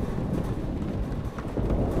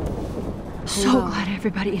 So glad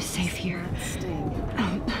everybody is safe here.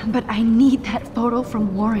 But I need that photo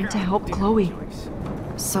from Warren to help Chloe.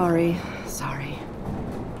 Sorry.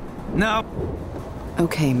 No.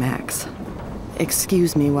 Okay, Max.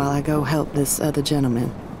 Excuse me while I go help this other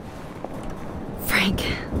gentleman. Frank,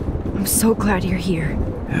 I'm so glad you're here.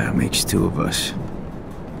 Yeah, it makes two of us.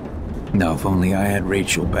 No, if only I had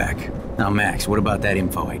Rachel back. Now, Max, what about that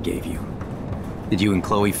info I gave you? Did you and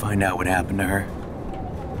Chloe find out what happened to her?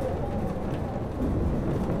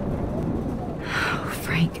 Oh,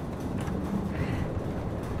 Frank.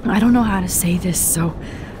 I don't know how to say this, so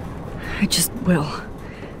I just will.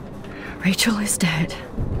 Rachel is dead.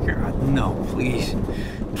 God, no, please.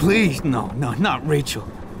 Please, no, not Rachel.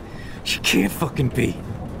 She can't fucking be.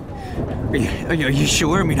 Are you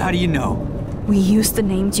sure? I mean, how do you know? We used the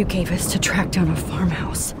names you gave us to track down a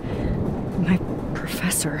farmhouse. My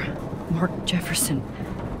professor, Mark Jefferson,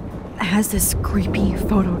 has this creepy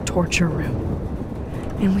photo torture room.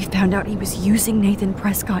 And we found out he was using Nathan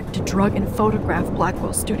Prescott to drug and photograph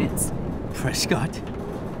Blackwell students. Prescott?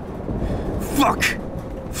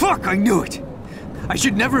 Fuck, I knew it! I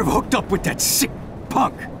should never have hooked up with that sick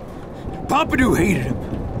punk! Pompidou hated him!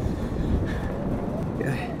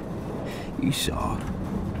 You saw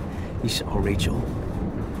Rachel?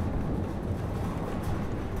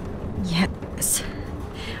 Yes.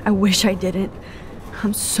 I wish I didn't.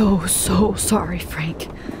 I'm so sorry, Frank.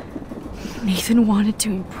 Nathan wanted to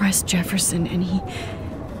impress Jefferson, and he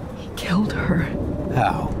killed her.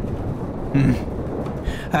 How?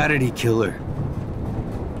 How did he kill her?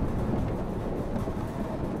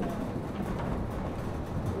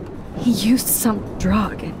 He used some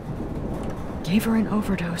drug and gave her an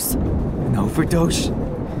overdose. An overdose?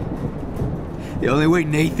 The only way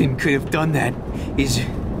Nathan could have done that is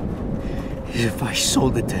if I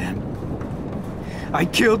sold it to him. I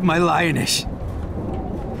killed my lioness.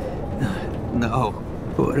 No,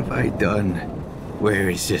 what have I done? Where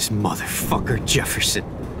is this motherfucker Jefferson?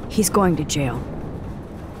 He's going to jail.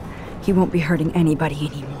 He won't be hurting anybody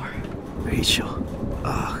anymore. Rachel.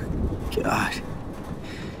 Oh, God.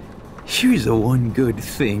 She was the one good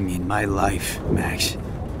thing in my life, Max.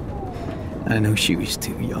 I know she was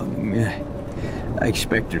too young. I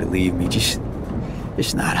expect her to leave me, just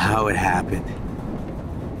not how it happened.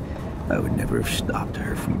 I would never have stopped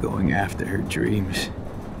her from going after her dreams.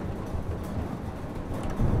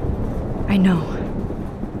 I know.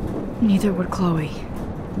 Neither would Chloe.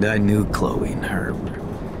 I knew Chloe and her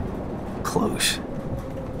were close.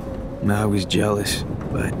 And I was jealous,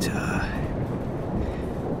 but,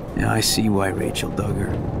 I see why Rachel dug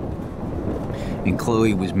her. And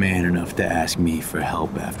Chloe was man enough to ask me for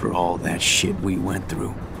help after all that shit we went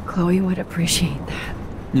through. Chloe would appreciate that.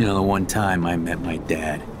 You know, the one time I met my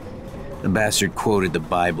dad, the bastard quoted the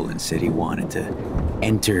Bible and said he wanted to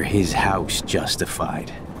enter his house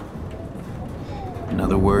justified. In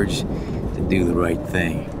other words, to do the right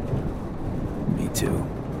thing. Me too.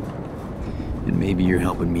 And maybe you're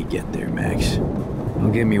helping me get there, Max.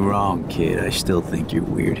 Don't get me wrong, kid, I still think you're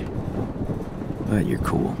weird. But you're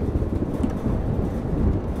cool.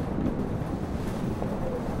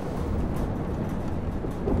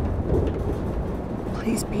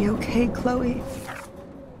 Please be okay, Chloe.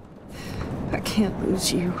 I can't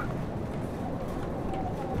lose you.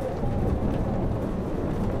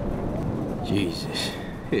 Jesus,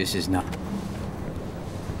 this is not...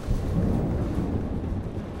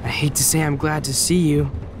 I hate to say I'm glad to see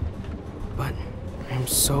you, but I'm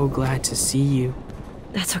so glad to see you.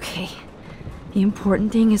 That's okay. The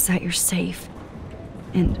important thing is that you're safe.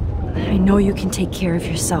 And I know you can take care of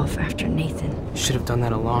yourself after Nathan. Should have done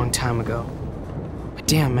that a long time ago. But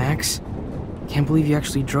damn, Max. Can't believe you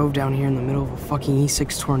actually drove down here in the middle of a fucking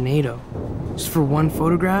E6 tornado. Just for one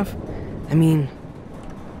photograph? I mean,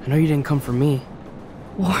 I know you didn't come for me.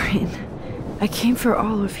 Warren, I came for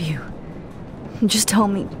all of you. Just tell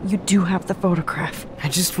me you do have the photograph. I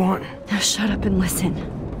just want... Now shut up and listen.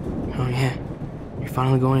 Oh yeah, you're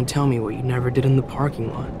finally going to tell me what you never did in the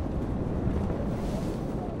parking lot.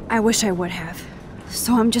 I wish I would have.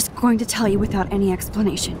 So I'm just going to tell you without any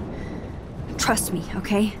explanation. Trust me,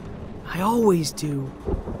 okay? I always do.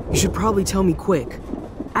 You should probably tell me quick.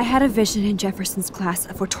 I had a vision in Jefferson's class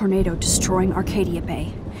of a tornado destroying Arcadia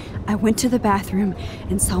Bay. I went to the bathroom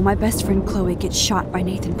and saw my best friend Chloe get shot by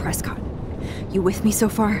Nathan Prescott. You with me so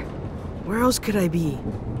far? Where else could I be?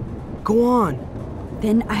 Go on.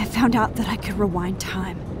 Then I found out that I could rewind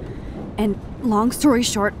time. And long story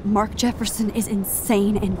short, Mark Jefferson is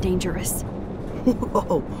insane and dangerous.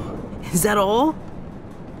 Whoa, is that all?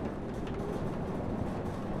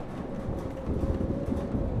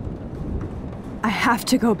 I have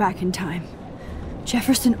to go back in time.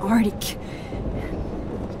 Jefferson already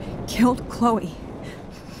killed Chloe.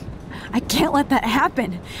 I can't let that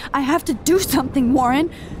happen. I have to do something,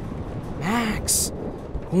 Warren. Max,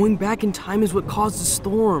 going back in time is what caused the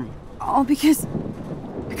storm. All because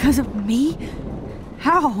of me?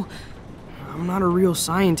 How? I'm not a real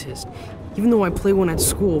scientist, even though I play one at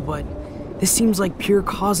school, but this seems like pure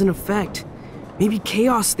cause and effect. Maybe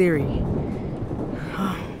chaos theory.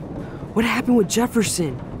 What happened with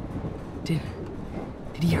Jefferson? Did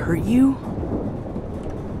he hurt you?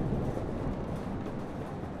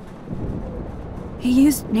 He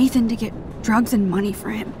used Nathan to get drugs and money for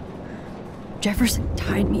him. Jefferson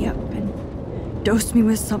tied me up and dosed me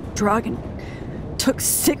with some drug and took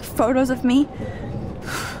sick photos of me.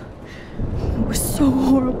 It was so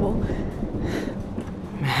horrible.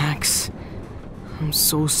 Max, I'm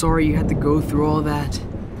so sorry you had to go through all that.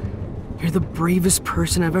 You're the bravest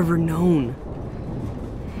person I've ever known.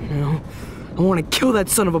 You know, I want to kill that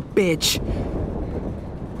son of a bitch.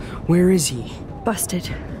 Where is he? Busted.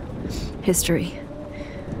 History.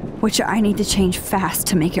 Which I need to change fast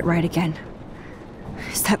to make it right again.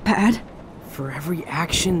 Is that bad? For every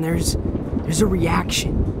action, there's a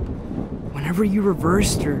reaction. Whenever you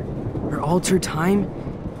reversed or altered time,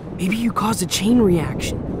 maybe you caused a chain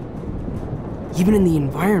reaction. Even in the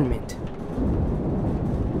environment.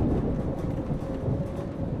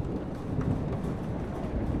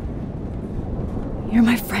 You're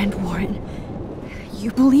my friend, Warren.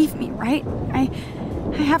 You believe me, right? I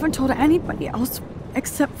haven't told anybody else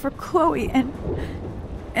except for Chloe,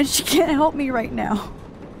 and she can't help me right now.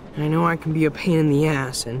 I know I can be a pain in the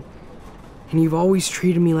ass, and you've always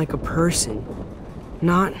treated me like a person.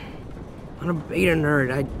 Not a beta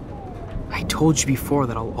nerd. I told you before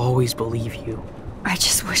that I'll always believe you. I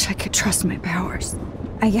just wish I could trust my powers.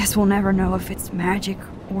 I guess we'll never know if it's magic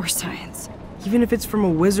or science. Even if it's from a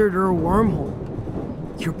wizard or a wormhole.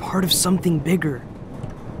 You're part of something bigger.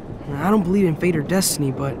 I don't believe in fate or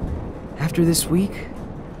destiny, but after this week,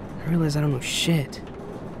 I realize I don't know shit.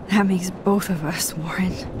 That makes both of us,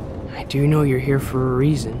 Warren. I do know you're here for a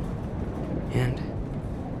reason. And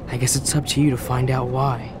I guess it's up to you to find out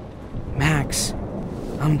why. Max,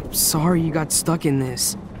 I'm sorry you got stuck in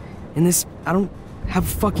this. I don't have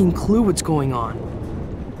a fucking clue what's going on.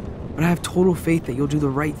 But I have total faith that you'll do the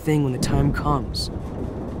right thing when the time comes.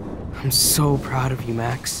 I'm so proud of you,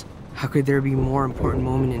 Max. How could there be a more important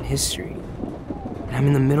moment in history? And I'm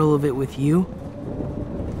in the middle of it with you.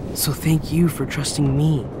 So thank you for trusting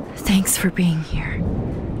me. Thanks for being here.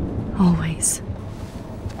 Always.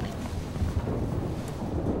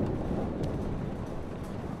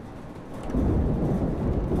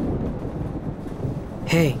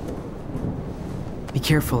 Hey, be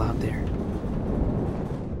careful out there.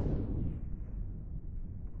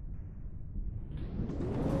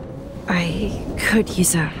 I could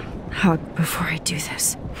use a hug before I do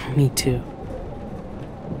this. Me too.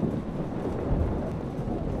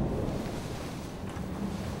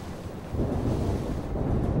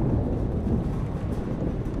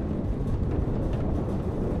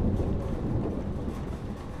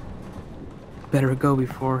 Better go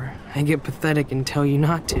before I get pathetic and tell you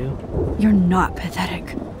not to. You're not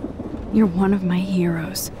pathetic. You're one of my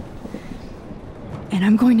heroes. And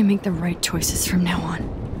I'm going to make the right choices from now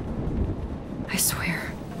on. I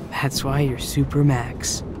swear. That's why you're Super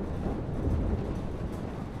Max.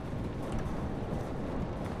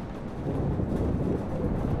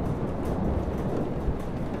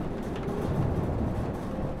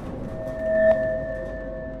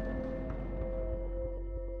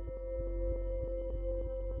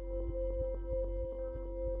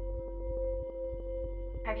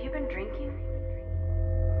 Have you been drinking?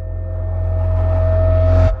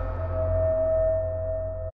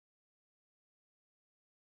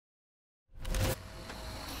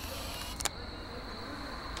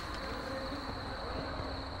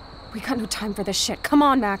 We got no time for this shit. Come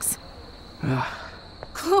on, Max.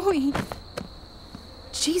 Chloe!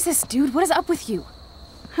 Jesus, dude, what is up with you?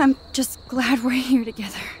 I'm just glad we're here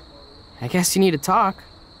together. I guess you need to talk.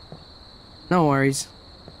 No worries.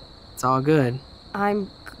 It's all good. I'm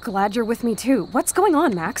glad you're with me too. What's going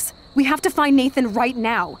on, Max? We have to find Nathan right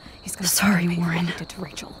now. He's gonna Sorry, Warren. Did to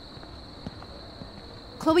Rachel.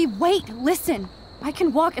 Chloe, wait, listen. I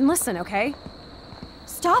can walk and listen, okay?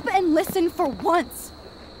 Stop and listen for once.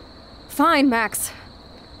 Fine, Max.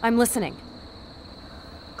 I'm listening.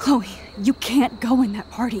 Chloe, you can't go in that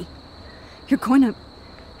party. You're gonna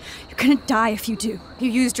die if you do. You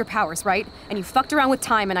used your powers, right? And you fucked around with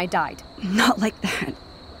time and I died. Not like that.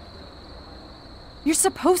 You're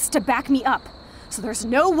supposed to back me up. So there's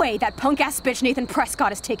no way that punk-ass bitch Nathan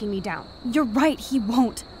Prescott is taking me down. You're right, he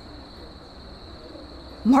won't.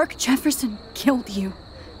 Mark Jefferson killed you.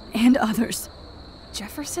 And others.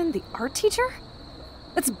 Jefferson, the art teacher?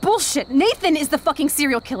 That's bullshit! Nathan is the fucking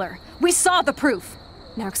serial killer! We saw the proof!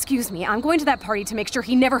 Now excuse me, I'm going to that party to make sure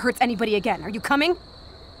he never hurts anybody again. Are you coming?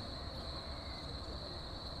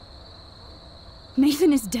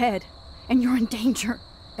 Nathan is dead, and you're in danger.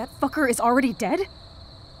 That fucker is already dead?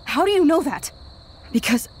 How do you know that?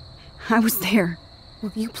 Because I was there.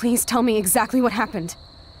 Will you please tell me exactly what happened?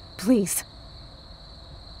 Please.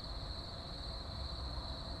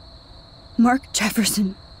 Mark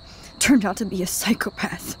Jefferson turned out to be a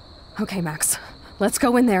psychopath. Okay, Max. Let's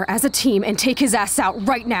go in there as a team and take his ass out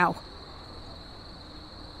right now.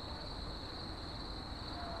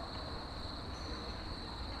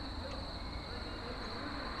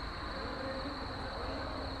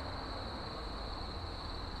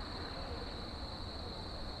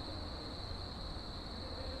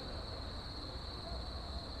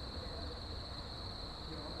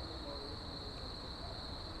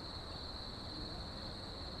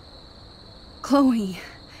 Chloe,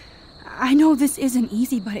 I know this isn't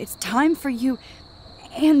easy, but it's time for you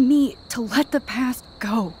and me to let the past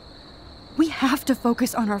go. We have to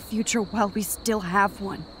focus on our future while we still have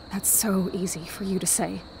one. That's so easy for you to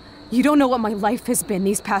say. You don't know what my life has been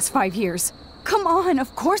these past 5 years. Come on,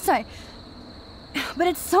 of course But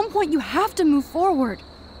at some point you have to move forward.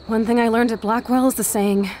 One thing I learned at Blackwell is the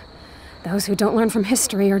saying, those who don't learn from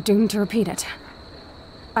history are doomed to repeat it.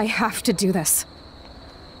 I have to do this.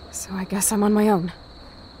 So I guess I'm on my own.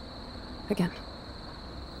 Again.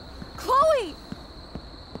 Chloe!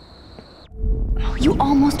 Oh, you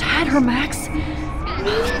almost had her, Max.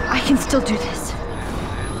 I can still do this.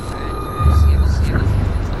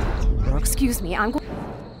 Excuse me, I'm going...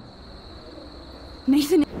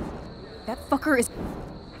 Nathan... That fucker is...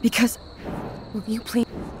 Because... Will you please...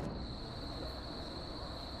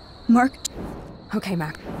 Mark... Okay,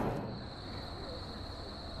 Mac.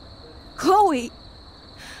 Chloe!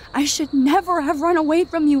 I should never have run away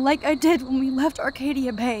from you like I did when we left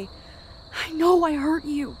Arcadia Bay. I know I hurt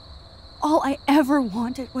you. All I ever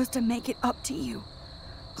wanted was to make it up to you.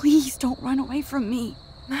 Please don't run away from me.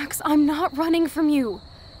 Max, I'm not running from you.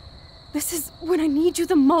 This is when I need you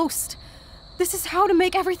the most. This is how to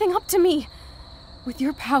make everything up to me. With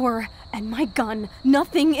your power and my gun,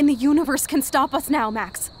 nothing in the universe can stop us now,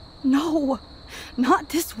 Max. No, not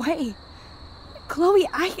this way. Chloe,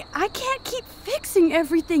 I can't keep fixing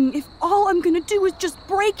everything if all I'm gonna do is just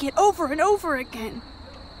break it over and over again.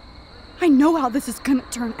 I know how this is gonna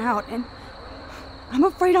turn out, and I'm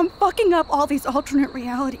afraid I'm fucking up all these alternate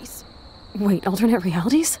realities. Wait, alternate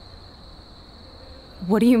realities?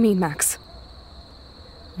 What do you mean, Max?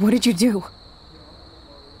 What did you do?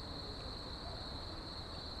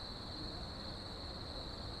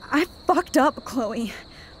 I fucked up, Chloe.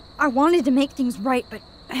 I wanted to make things right, but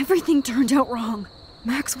everything turned out wrong.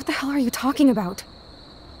 Max, what the hell are you talking about?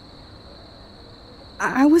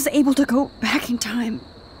 I was able to go back in time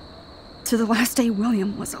to the last day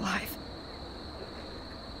William was alive.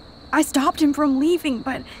 I stopped him from leaving,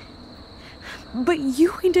 but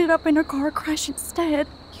you ended up in a car crash instead.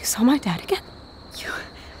 You saw my dad again?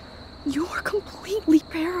 You were completely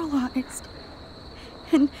paralyzed.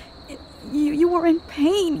 And you were in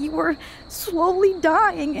pain. You were slowly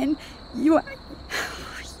dying, and you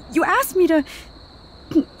asked me to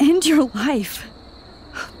end your life.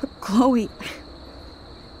 But Chloe,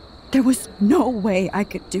 there was no way I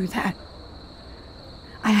could do that.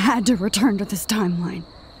 I had to return to this timeline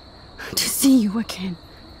to see you again.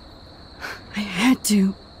 I had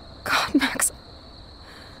to. God, Max.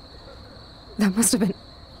 That must have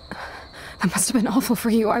been awful for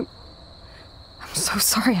you. I'm so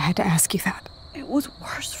sorry I had to ask you that. It was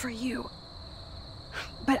worse for you.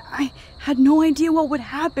 But I had no idea what would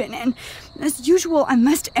happen, and as usual, I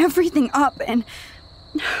messed everything up, and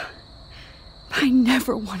I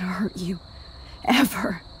never want to hurt you.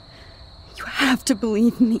 Ever. You have to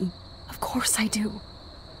believe me. Of course I do.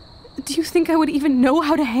 Do you think I would even know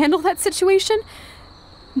how to handle that situation?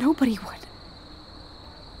 Nobody would.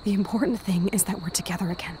 The important thing is that we're together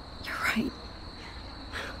again. You're right.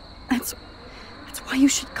 That's why you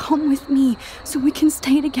should come with me, so we can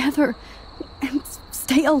stay together and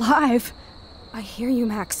stay alive. I hear you,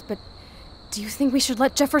 Max, but do you think we should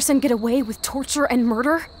let Jefferson get away with torture and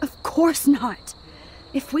murder? Of course not.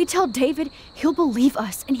 If we tell David, he'll believe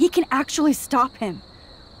us, and he can actually stop him.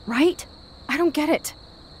 right? I don't get it.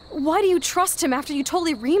 Why do you trust him after you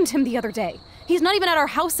totally reamed him the other day? He's not even at our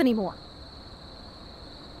house anymore.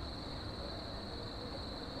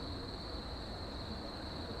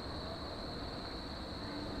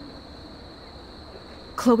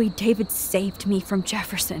 Chloe, David saved me from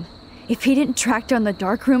Jefferson. If he didn't track down the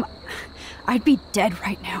dark room, I'd be dead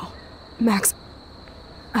right now. Max,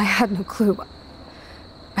 I had no clue.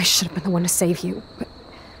 I should have been the one to save you, but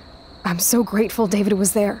I'm so grateful David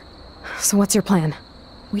was there. So what's your plan?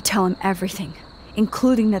 We tell him everything,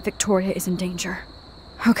 including that Victoria is in danger.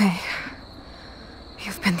 Okay.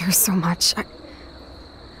 You've been through so much.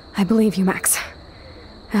 I believe you, Max.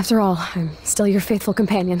 After all, I'm still your faithful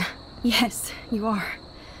companion. Yes, you are.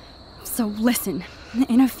 So listen,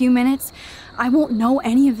 in a few minutes, I won't know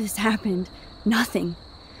any of this happened. Nothing.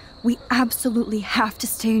 We absolutely have to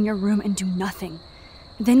stay in your room and do nothing.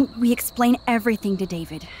 Then we explain everything to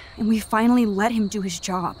David, and we finally let him do his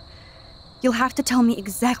job. You'll have to tell me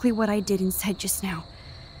exactly what I did and said just now.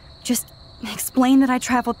 Just explain that I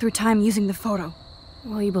traveled through time using the photo.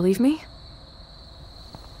 Will you believe me?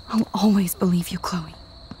 I'll always believe you, Chloe.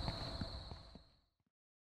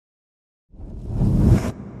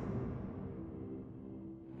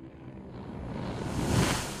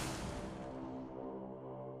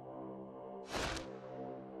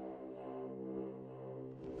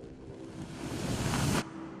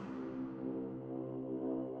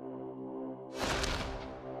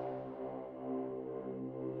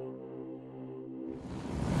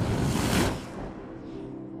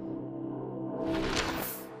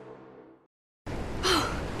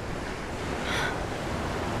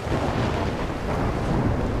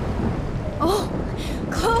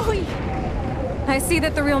 I see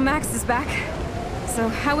that the real Max is back. So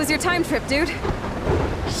how was your time trip, dude?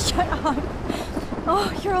 Shut up.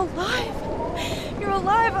 Oh, you're alive. You're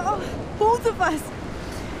alive. Oh, both of us.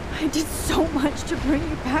 I did so much to bring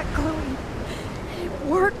you back, Chloe. It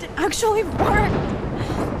worked. It actually worked.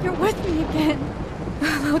 You're with me again.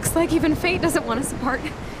 Looks like even fate doesn't want us apart.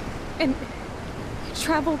 And I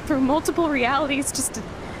traveled through multiple realities just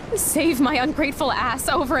to save my ungrateful ass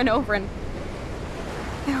over and over, and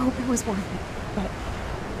I hope it was worth it. But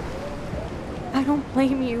I don't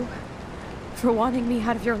blame you for wanting me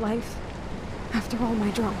out of your life after all my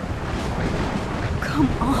drama. Come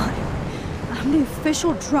on. I'm the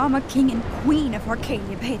official drama king and queen of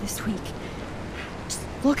Arcadia Bay this week. Just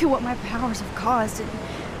look at what my powers have caused in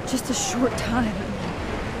just a short time.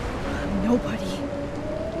 I'm nobody.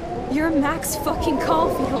 You're Max fucking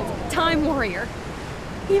Caulfield, Time Warrior.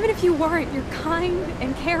 Even if you weren't, you're kind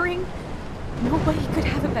and caring. Nobody could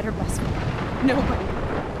have a better best friend. Nobody.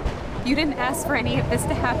 You didn't ask for any of this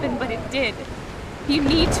to happen, but it did. You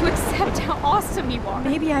need to accept how awesome you are.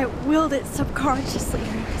 Maybe I willed it subconsciously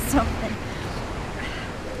or something.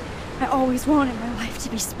 I always wanted my life to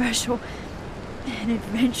be special. An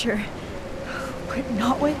adventure. But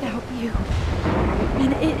not without you.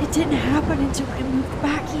 And it didn't happen until I moved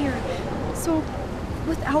back here. So,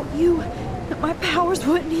 without you, my powers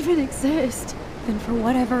wouldn't even exist. Then for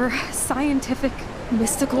whatever scientific,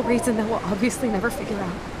 mystical reason that we'll obviously never figure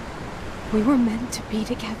out, we were meant to be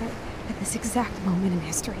together at this exact moment in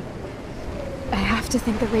history. I have to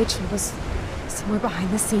think that Rachel was somewhere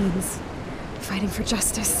behind the scenes, fighting for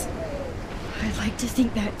justice. I'd like to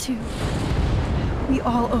think that too. We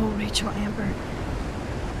all owe Rachel Amber.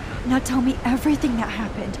 Now tell me everything that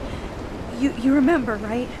happened. You remember,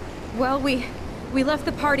 right? Well, we left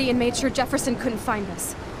the party and made sure Jefferson couldn't find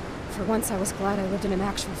us. For once, I was glad I lived in an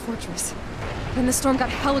actual fortress. Then the storm got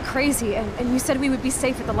hella crazy, and you said we would be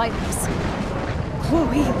safe at the lighthouse.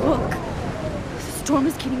 Chloe, look! The storm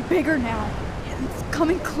is getting bigger now. It's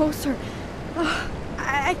coming closer.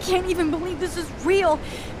 I can't even believe this is real.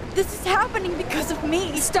 This is happening because of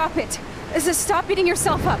me. Stop it! Stop beating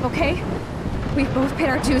yourself up, okay? We've both paid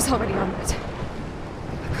our dues already on that.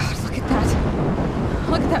 God, look at that.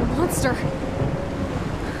 Look at that monster.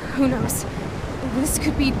 Who knows? This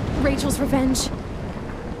could be Rachel's revenge.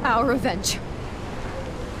 Our revenge.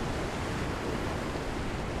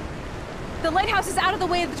 The lighthouse is out of the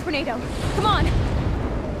way of the tornado. Come on!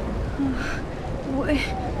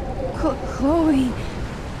 Chloe...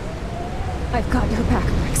 I've got your back,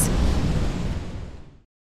 Max.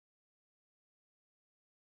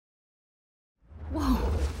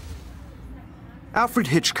 Whoa. Alfred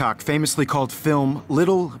Hitchcock famously called film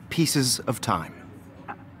little pieces of time.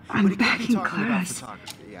 I'm back in class.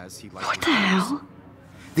 What the hell?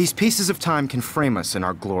 These pieces of time can frame us in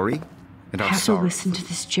our glory and our I have to sorrow. listen to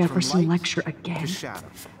this Jefferson lecture again.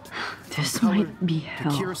 This might be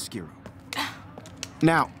hell.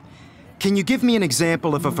 Now, Can you give me an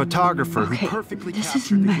example of a photographer who Okay, perfectly this is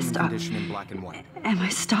captured the messed human up. condition in black and white? Am I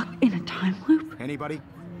stuck in a time loop? Anybody?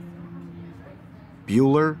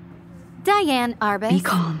 Bueller? Diane Arbus. Be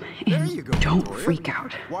calm There and you go, don't Victoria. freak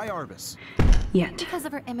out. Why Arbus? Yet. Because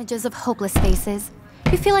of her images of hopeless faces.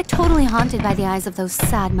 You feel like totally haunted by the eyes of those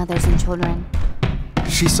sad mothers and children.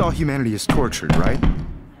 She saw humanity as tortured, right?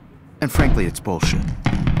 And frankly, it's bullshit.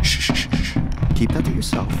 Shh, shh, shh, shh. Keep that to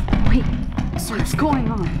yourself. Wait, what's going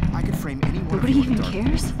on? I could frame any one Nobody of you in even dark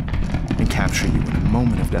cares? and capture you in a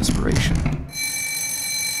moment of desperation.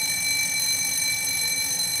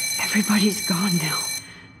 Everybody's gone now.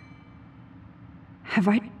 Have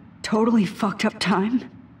I totally fucked up time?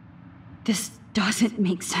 This doesn't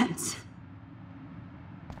make sense.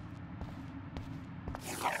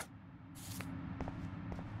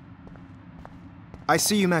 I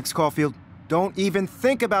see you, Max Caulfield. Don't even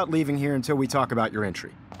think about leaving here until we talk about your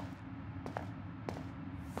entry.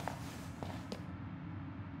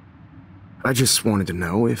 I just wanted to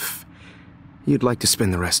know if you'd like to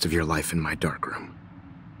spend the rest of your life in my darkroom.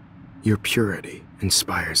 Your purity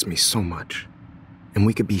inspires me so much, and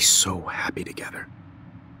we could be so happy together.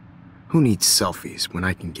 Who needs selfies when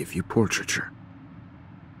I can give you portraiture?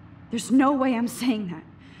 There's no way I'm saying that.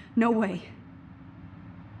 No way.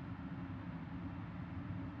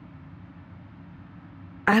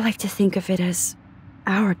 I like to think of it as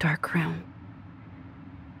our dark room.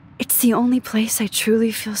 It's the only place I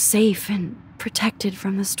truly feel safe and protected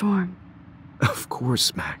from the storm. Of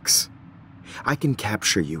course, Max. I can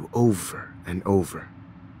capture you over and over.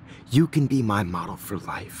 You can be my model for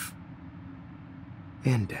life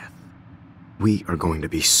and death. We are going to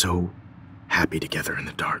be so happy together in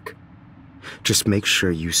the dark. Just make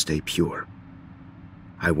sure you stay pure.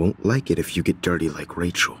 I won't like it if you get dirty like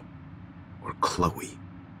Rachel or Chloe.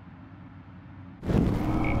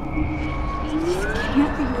 This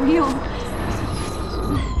can't be real.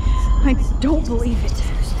 I don't believe it.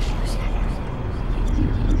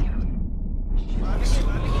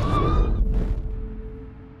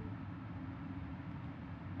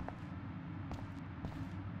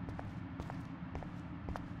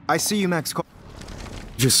 I see you, Max.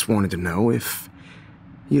 Just wanted to know if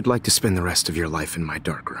you'd like to spend the rest of your life in my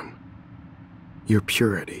darkroom. Your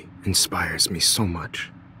purity inspires me so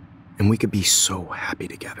much, and we could be so happy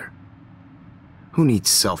together. Who needs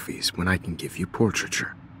selfies when I can give you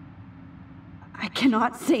portraiture? I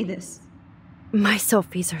cannot say this. My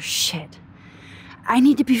selfies are shit. I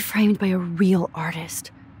need to be framed by a real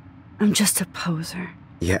artist. I'm just a poser.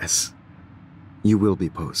 Yes, you will be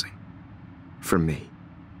posing. For me.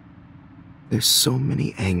 There's so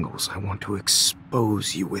many angles I want to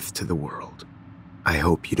expose you with to the world. I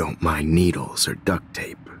hope you don't mind needles or duct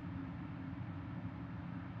tape.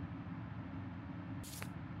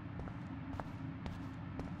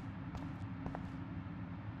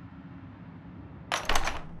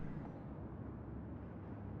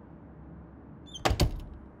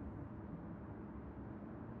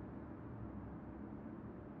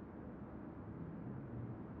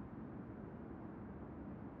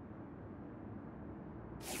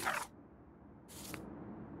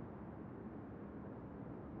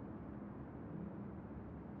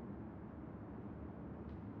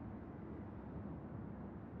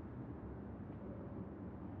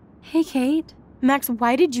 Hey, Kate. Max,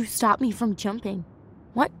 why did you stop me from jumping?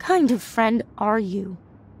 What kind of friend are you?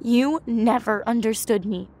 You never understood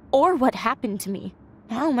me, or what happened to me.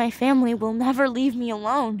 Now my family will never leave me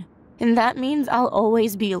alone, and that means I'll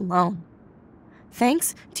always be alone.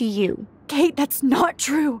 Thanks to you. Kate, that's not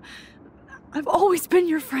true. I've always been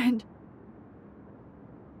your friend.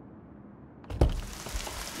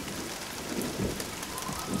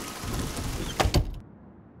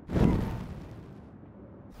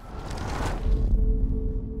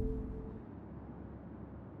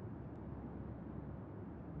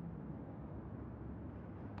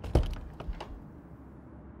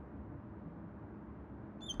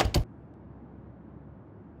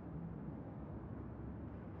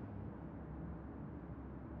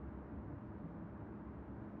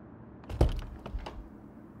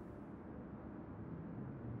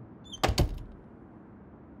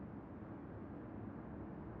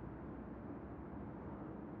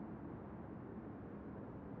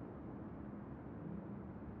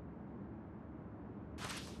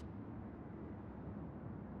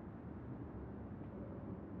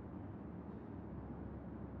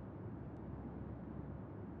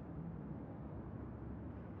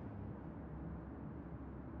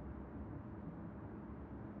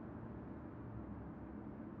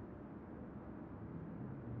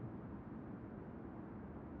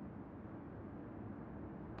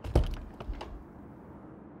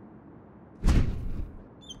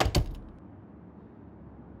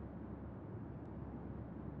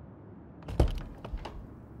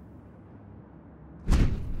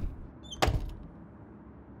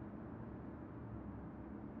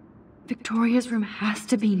 Victoria's room has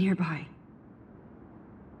to be nearby.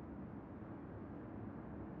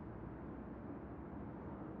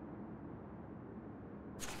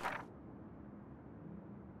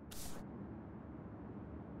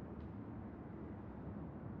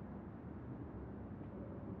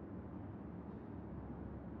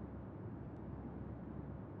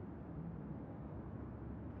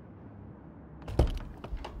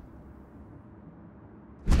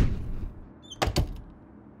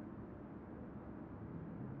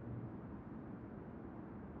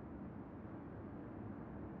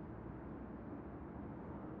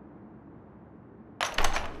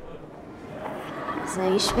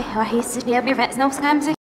 يشبه واحد يستني بيرفع نفس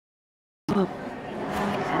خمسة.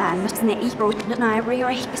 أنا مستني يبرو تناي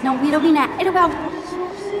ريوري بس نو ميلو بينا إلو بال.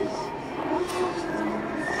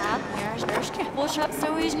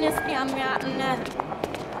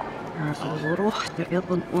 روح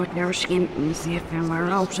تقبل ودرشين نسيف في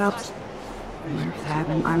مرة مرتبا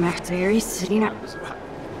I'm actually sitting up.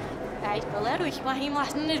 Hij verleer ik maar hem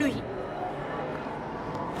laten doen.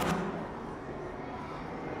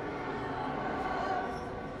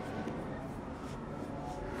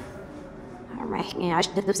 Ja,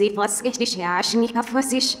 ich dachte, sie was richtig, ja, ich nicht auf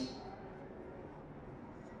was ich.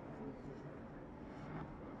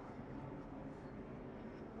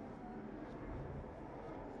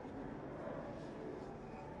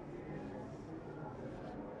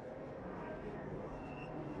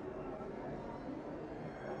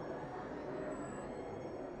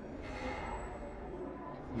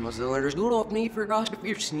 Maar ze er door op niet verrast of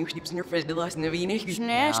je snoepsnips in je vis de laatste wenig.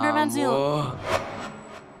 Snel van ziel.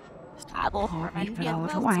 Ik ben al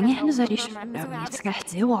verwangen en dat is niet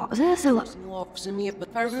echt heel wat. Ze zullen. Ze me op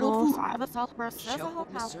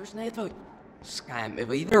het Scam, if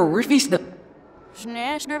either or feast.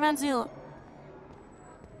 Snel van ziel.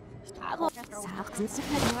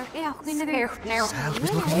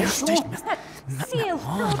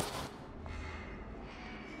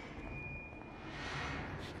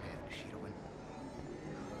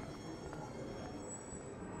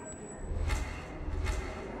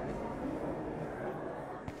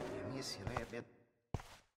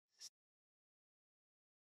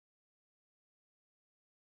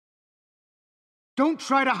 Don't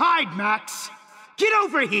try to hide, Max! Get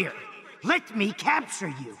over here! Let me capture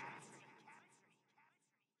you!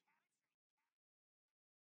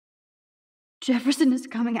 Jefferson is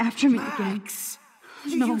coming after me again. Max,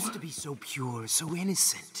 you used to be so pure, so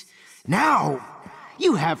innocent. Now,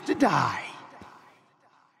 you have to die.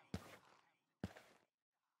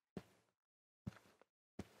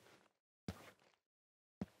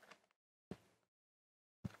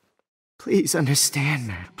 Please understand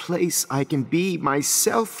that a place I can be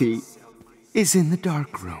myself is in the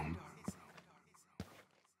dark room.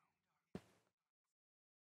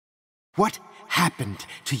 What happened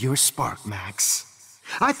to your spark, Max?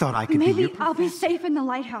 I thought I could be your Maybe I'll be safe in the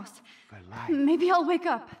lighthouse. Maybe I'll wake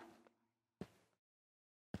up.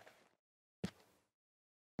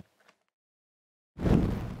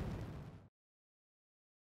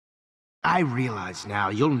 I realize now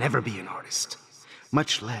you'll never be an artist.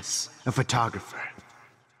 Much less a photographer.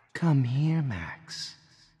 Come here, Max.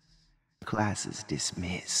 Class is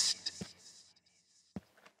dismissed.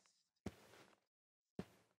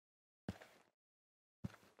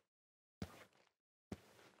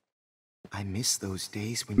 I miss those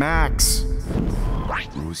days when... Max!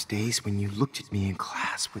 Those days when you looked at me in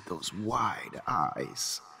class with those wide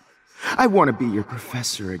eyes. I want to be your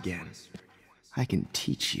professor again. I can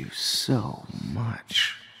teach you so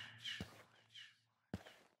much.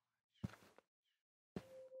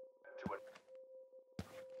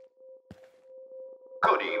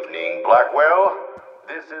 Good evening, Blackwell.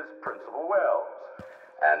 This is Principal Wells,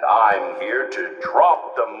 and I'm here to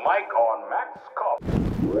drop the mic on Max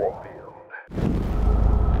Caulfield.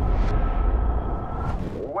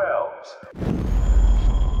 Wells.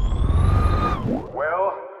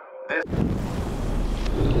 Well, this...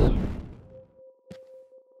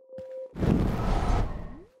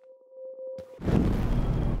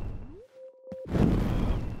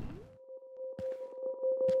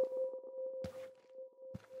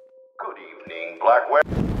 Good evening, Blackwell.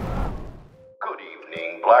 Good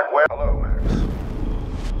evening, Blackwell. Hello, Max.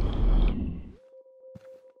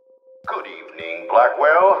 Good evening,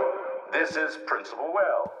 Blackwell. This is Principal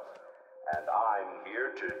Wells, and I'm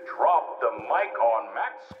here to drop the mic on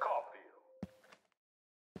Max Caulfield.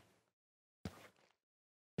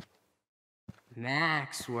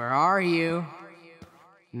 Max, where are you?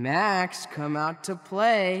 Max, come out to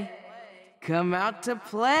play. Come out to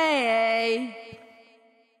play.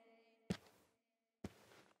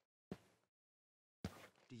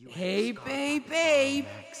 Do Hey, babe, babe.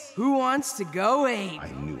 Who wants to go ape?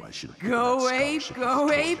 I knew I should have Go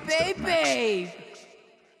ape, babe, babe.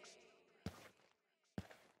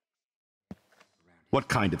 What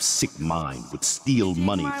kind of sick mind would steal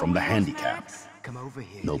money from the handicapped? Come over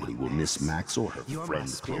here. Nobody will miss Max or her You're my friend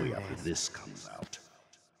spirit Chloe after animal. this comes out.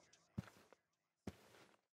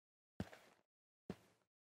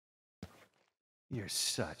 You're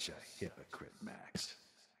such a hypocrite, Max.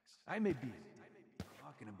 I may be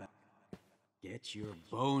talking about. Get your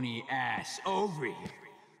bony ass over here.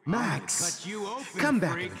 Max, Cut you open, come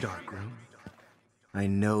back freak. to the dark room. I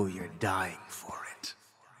know you're dying for it.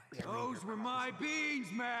 Those were my beans,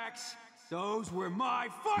 Max. Those were my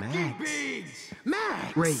fucking Max. beans.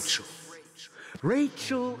 Max!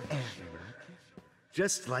 Rachel Amber.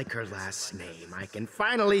 Just like her last name, I can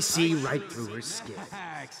finally see right through her skin.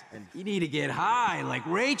 Max, you need to get high like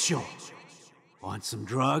Rachel. Want some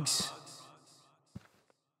drugs?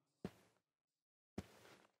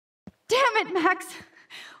 Damn it, Max!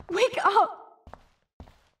 Wake up!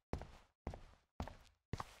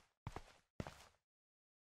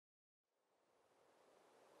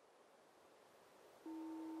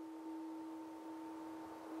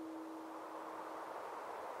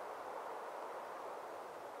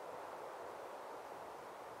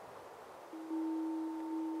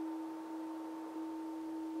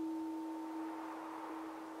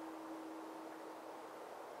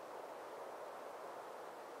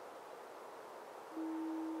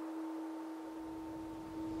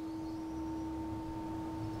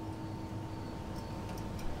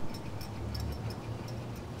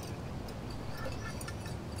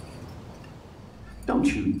 Don't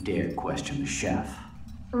you dare question the chef.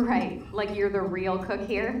 Right, like you're the real cook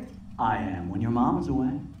here? I am when your mom is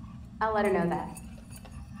away. I'll let her know that.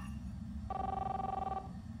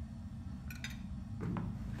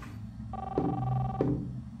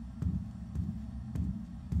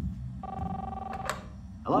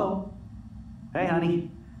 Hello? Hey, honey.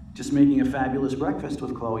 Just making a fabulous breakfast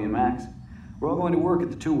with Chloe and Max. We're all going to work at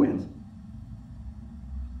the Two Whales.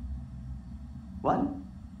 What?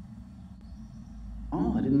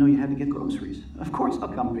 Oh, I didn't know you had to get groceries. Of course I'll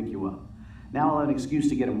come pick you up. Now I'll have an excuse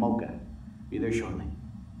to get a mocha. Be there shortly.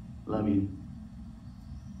 Love you.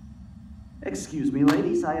 Excuse me,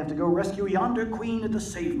 ladies. I have to go rescue yonder queen at the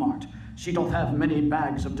Save Mart. She doth have many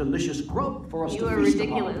bags of delicious grub for us to feast upon. You are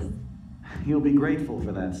ridiculous. You'll be grateful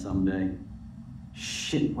for that someday.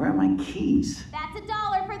 Shit, where are my keys? That's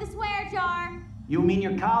 $1 for the swear jar. You mean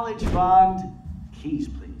your college fund? Keys,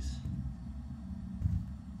 please.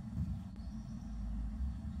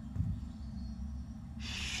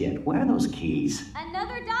 Shit, where are those keys?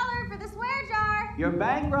 Another $1 for the swear jar. You're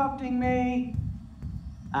bankrupting me.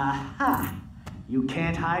 Aha! You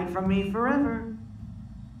can't hide from me forever.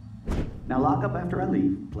 Now lock up after I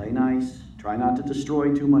leave. Play nice. Try not to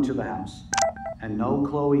destroy too much of the house. And no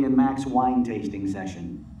Chloe and Max wine tasting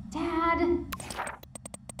session. Dad.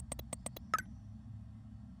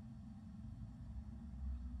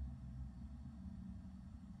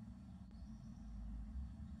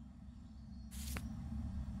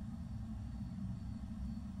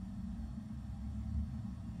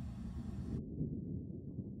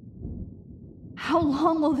 How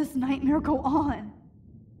long will this nightmare go on?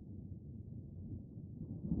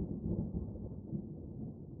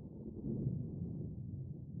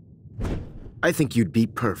 I think you'd be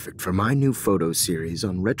perfect for my new photo series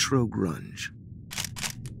on retro grunge.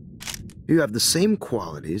 You have the same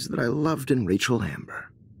qualities that I loved in Rachel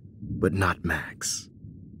Amber, but not Max.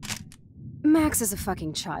 Max is a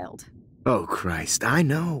fucking child. Oh, Christ, I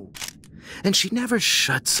know. And she never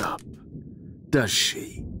shuts up, does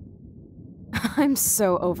she? I'm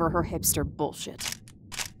so over her hipster bullshit.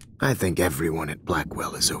 I think everyone at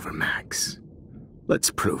Blackwell is over Max.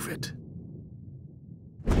 Let's prove it.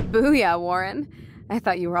 Booyah, Warren. I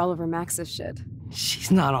thought you were all over Max's shit.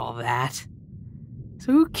 She's not all that.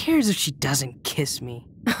 So who cares if she doesn't kiss me?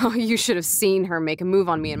 Oh, you should have seen her make a move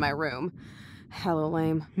on me in my room. Hella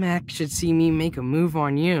lame. Max should see me make a move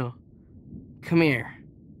on you. Come here.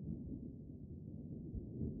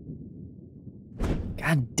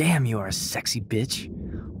 God damn, you are a sexy bitch.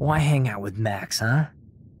 Why hang out with Max, huh?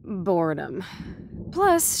 Boredom.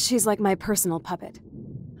 Plus, she's like my personal puppet.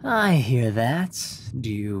 I hear that. Do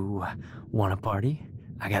you want a party?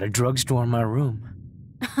 I got a drugstore in my room.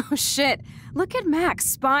 Oh shit, look at Max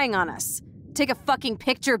spying on us. Take a fucking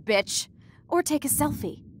picture, bitch. Or take a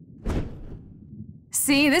selfie.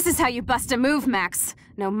 See, this is how you bust a move, Max.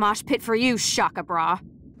 No mosh pit for you, shaka bra.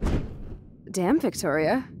 Damn,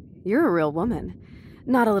 Victoria. You're a real woman.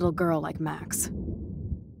 Not a little girl like Max.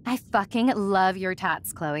 I fucking love your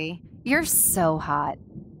tats, Chloe. You're so hot.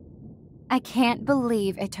 I can't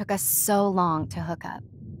believe it took us so long to hook up.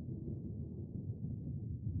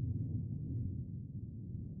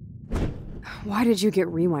 Why did you get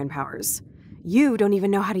rewind powers? You don't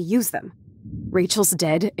even know how to use them. Rachel's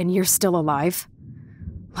dead and you're still alive.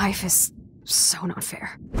 Life is so not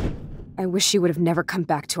fair. I wish she would have never come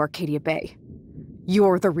back to Arcadia Bay.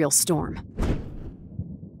 You're the real Storm.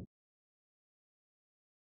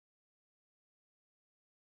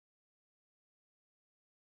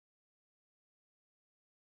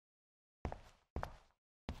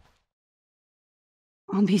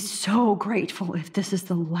 I'll be so grateful if this is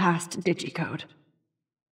the last digicode.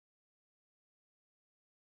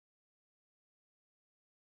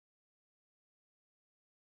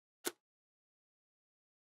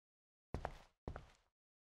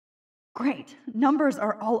 Great. Numbers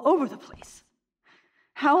are all over the place.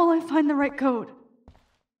 How will I find the right code?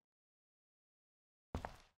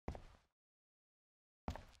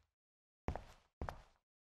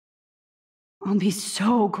 I'll be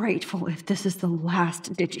so grateful if this is the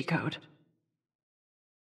last digicode.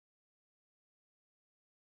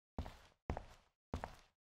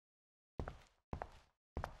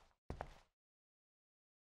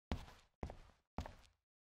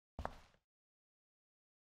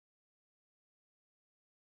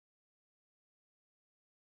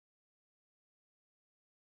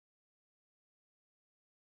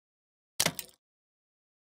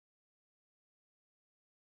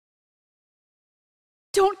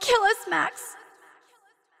 Don't kill us, Max!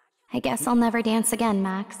 I guess I'll never dance again,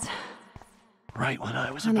 Max. Right when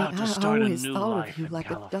I was Honey, about to I start a always new thought life of you in like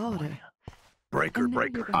California. a daughter. Breaker,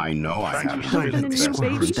 breaker. I know I haven't Don't been the best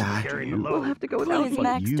baby. person Dad. to you. We'll have to go Please, without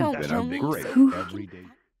Max, You've don't been kill a me. great Who- everyday.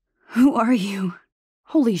 Who are you?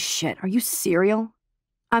 Holy shit, are you cereal?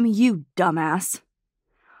 I'm you, dumbass.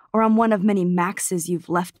 Or I'm one of many Maxes you've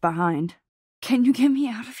left behind. Can you get me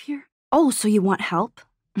out of here? Oh, so you want help?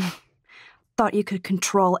 Thought you could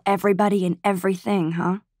control everybody and everything,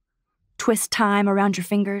 huh? Twist time around your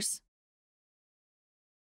fingers?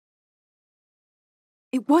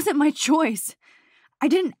 It wasn't my choice. I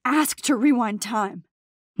didn't ask to rewind time.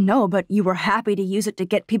 No, but you were happy to use it to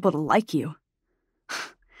get people to like you.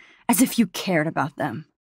 As if you cared about them.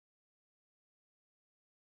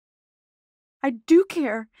 I do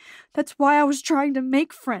care. That's why I was trying to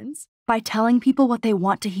make friends. By telling people what they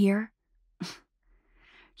want to hear.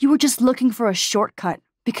 You were just looking for a shortcut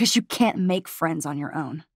because you can't make friends on your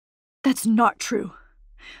own. That's not true.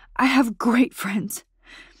 I have great friends,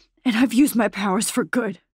 and I've used my powers for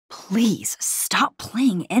good. Please, stop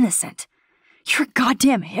playing innocent. You're a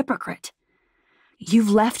goddamn hypocrite. You've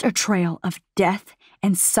left a trail of death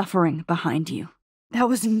and suffering behind you. That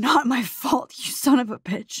was not my fault, you son of a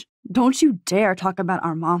bitch. Don't you dare talk about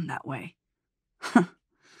our mom that way.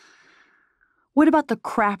 What about the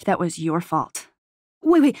crap that was your fault?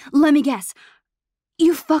 Wait, let me guess.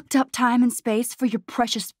 You fucked up time and space for your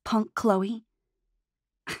precious punk Chloe?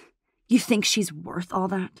 You think she's worth all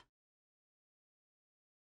that?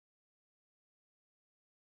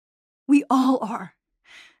 We all are.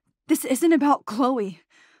 This isn't about Chloe,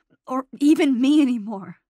 or even me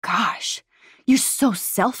anymore. Gosh, you're so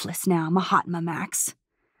selfless now, Mahatma Max.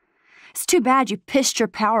 It's too bad you pissed your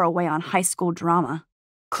power away on high school drama.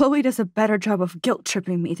 Chloe does a better job of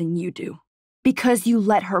guilt-tripping me than you do. Because you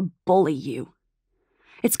let her bully you.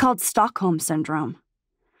 It's called Stockholm Syndrome.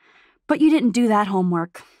 But you didn't do that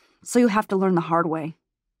homework, so you'll have to learn the hard way.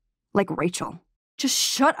 Like Rachel. Just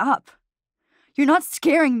shut up. You're not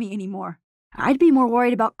scaring me anymore. I'd be more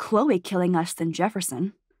worried about Chloe killing us than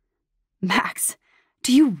Jefferson. Max,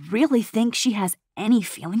 do you really think she has any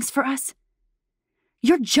feelings for us?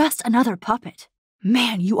 You're just another puppet.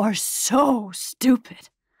 Man, you are so stupid.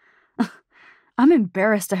 I'm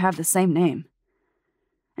embarrassed to have the same name.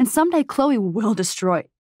 And someday Chloe will destroy...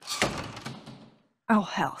 Oh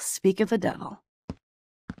hell, speak of the devil.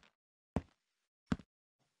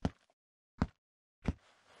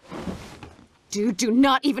 Dude, do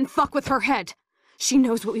not even fuck with her head. She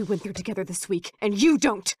knows what we went through together this week, and you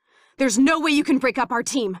don't. There's no way you can break up our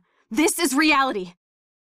team. This is reality.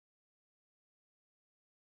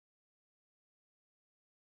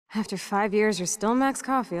 After 5 years, you're still Max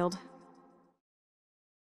Caulfield.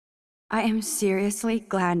 I am seriously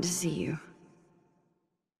glad to see you.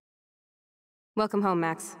 Welcome home,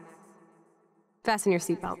 Max. Fasten your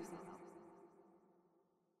seatbelt.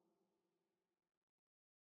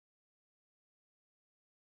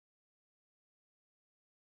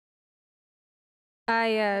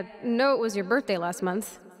 I know it was your birthday last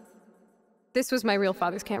month. This was my real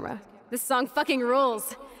father's camera. This song fucking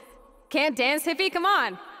rules. Can't dance, hippie? Come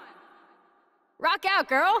on. Rock out,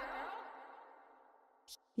 girl.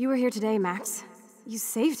 You were here today, Max. You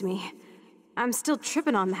saved me. I'm still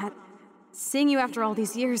tripping on that. Seeing you after all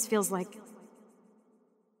these years feels like...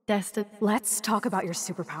 Destin, let's talk about your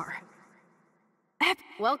superpower.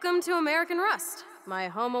 Welcome to American Rust, my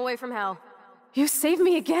home away from hell. You saved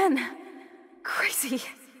me again. Crazy.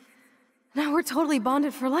 Now we're totally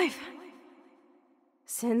bonded for life.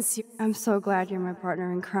 I'm so glad you're my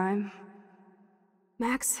partner in crime.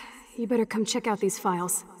 Max, you better come check out these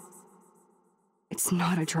files. It's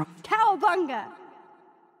not a draw. Cowabunga!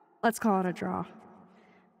 Let's call it a draw.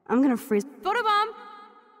 I'm gonna freeze. Photobomb!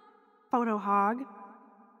 Photo hog.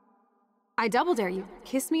 I double dare you.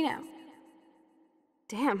 Kiss me now.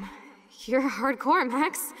 Damn, you're hardcore,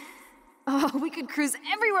 Max. Oh, we could cruise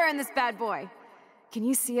everywhere in this bad boy. Can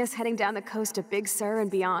you see us heading down the coast to Big Sur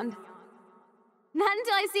and beyond? Not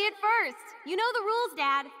until I see it first. You know the rules,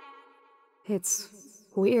 Dad. It's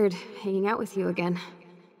weird hanging out with you again.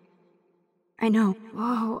 I know.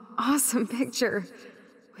 Whoa, awesome picture.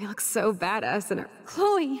 We look so badass in our...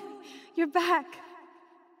 Chloe, you're back.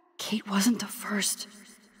 Kate wasn't the first.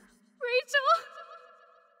 Rachel!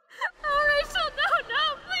 Oh, Rachel, no,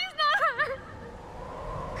 please not her!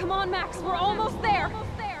 Come on, Max, we're almost there.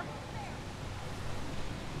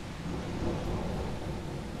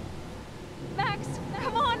 Max,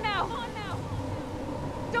 come on now.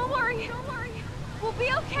 Don't worry. We'll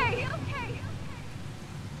be okay.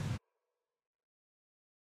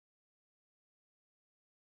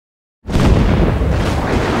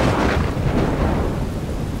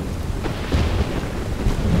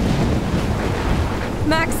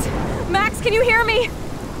 Max, can you hear me?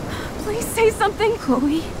 Please say something.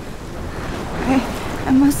 Chloe,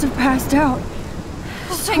 I must have passed out.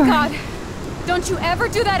 Thank God. Don't you ever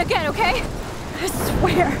do that again, okay? I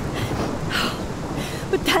swear.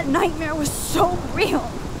 But that nightmare was so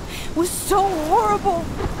real. It was so horrible.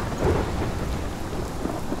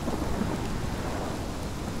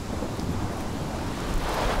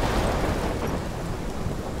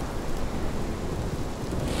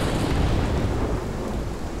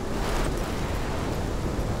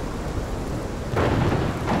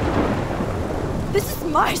 This is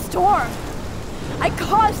my storm. I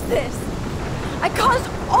caused this. I caused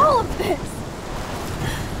all of this.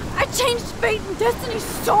 I changed fate and destiny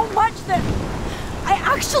so much that I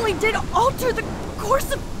actually did alter the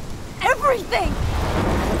course of everything.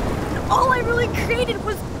 And all I really created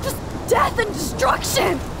was just death and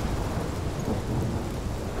destruction.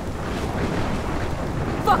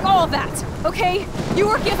 Fuck all of that, okay? You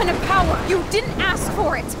were given a power. You didn't ask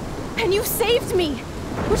for it. And you saved me,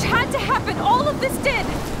 which had to happen. All of this did.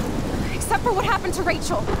 Except for what happened to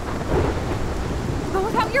Rachel. But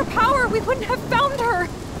without your power, we wouldn't have found her.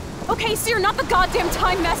 Okay, so you're not the goddamn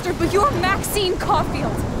Time Master, but you're Maxine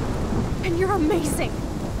Caulfield. And you're amazing.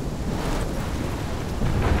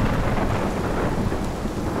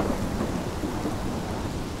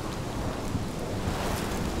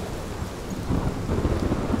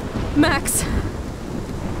 Max.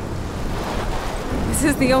 This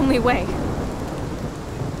is the only way.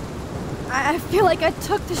 I feel like I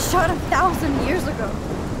took the shot 1,000 years ago.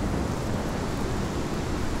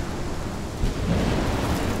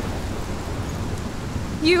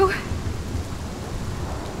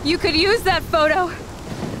 You could use that photo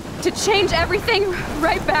to change everything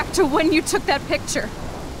right back to when you took that picture.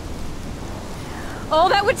 All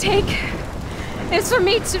that would take is for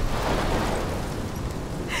me to...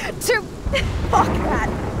 Fuck that!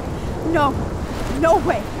 No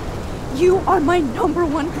way! You are my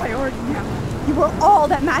 #1 priority now. You are all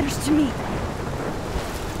that matters to me.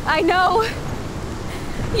 I know.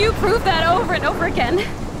 You prove that over and over again.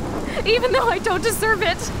 Even though I don't deserve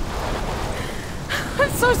it. I'm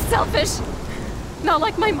so selfish. Not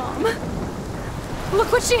like my mom.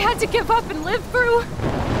 Look what she had to give up and live through.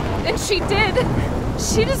 And she did.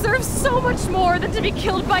 She deserves so much more than to be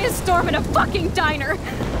killed by a storm in a fucking diner.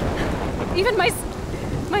 Even my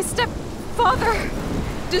stepfather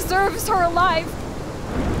deserves her alive.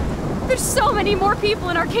 There's so many more people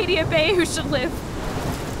in Arcadia Bay who should live.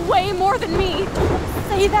 Way more than me. Don't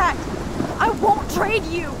say that. I won't trade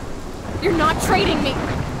you. You're not trading me.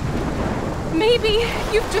 Maybe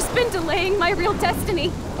you've just been delaying my real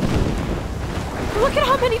destiny. Look at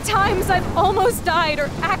how many times I've almost died or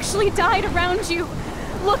actually died around you.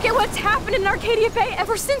 Look at what's happened in Arcadia Bay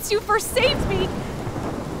ever since you first saved me.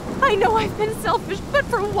 I know I've been selfish, but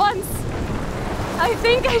for once, I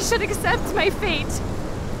think I should accept my fate.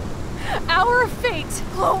 Our fate.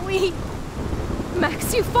 Chloe!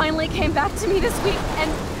 Max, you finally came back to me this week,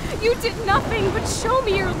 and you did nothing but show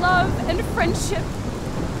me your love and friendship.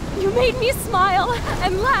 You made me smile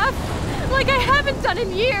and laugh like I haven't done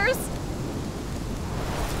in years.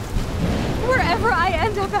 Wherever I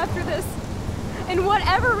end up after this, in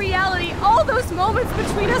whatever reality, all those moments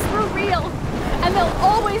between us were real, and they'll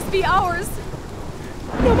always be ours.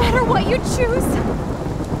 No matter what you choose,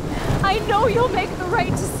 I know you'll make the right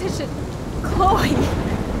decision. Chloe,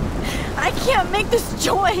 I can't make this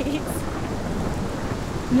choice.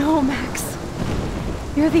 No, Max.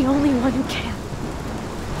 You're the only one who can.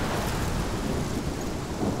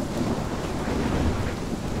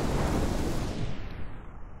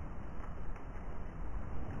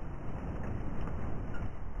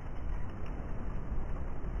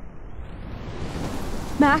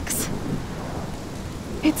 Max,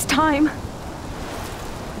 it's time.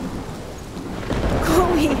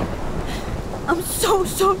 Chloe, I'm so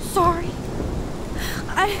sorry.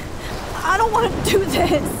 I don't want to do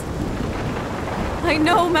this. I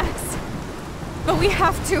know, Max. But we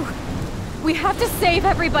have to. We have to save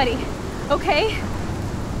everybody, okay?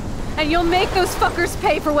 And you'll make those fuckers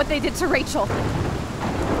pay for what they did to Rachel.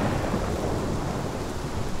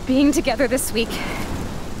 Being together this week,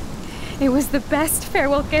 it was the best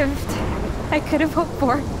farewell gift I could have hoped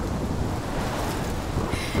for.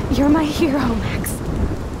 You're my hero, Max.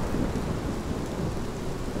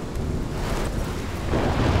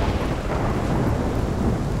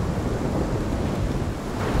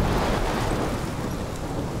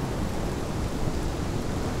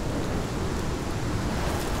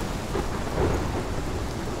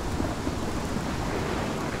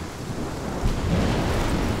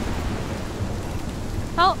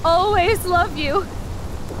 I'll always love you.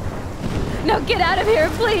 Now get out of here,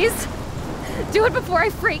 please. Do it before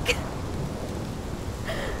I freak.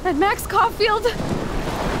 And Max Caulfield,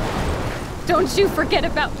 don't you forget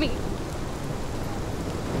about me.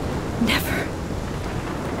 Never.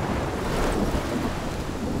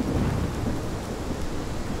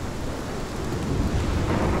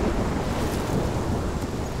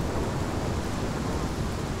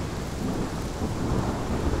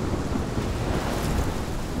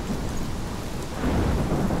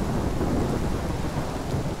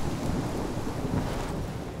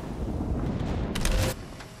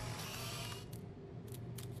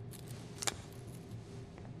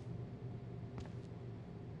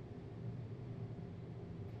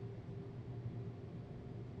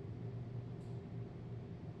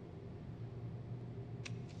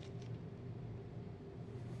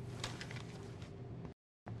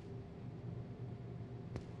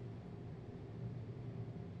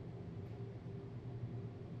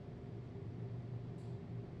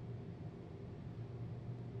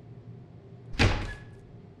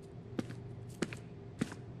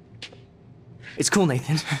 It's cool,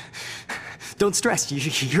 Nathan. Don't stress.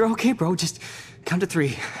 You're okay, bro. Just count to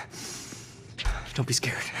 3. Don't be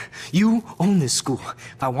scared. You own this school.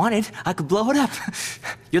 If I wanted, I could blow it up.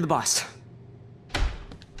 You're the boss.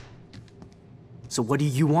 So what do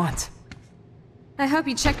you want? I hope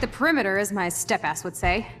you check the perimeter, as my step-ass would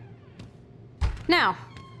say. Now,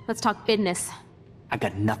 let's talk business. I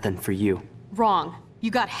got nothing for you. Wrong. You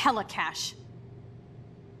got hella cash.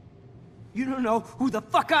 You don't know who the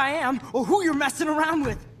fuck I am or who you're messing around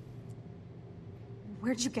with.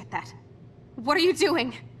 Where'd you get that? What are you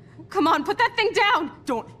doing? Come on, put that thing down!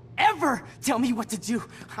 Don't ever tell me what to do.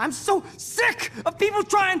 I'm so sick of people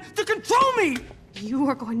trying to control me! You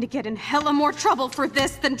are going to get in hella more trouble for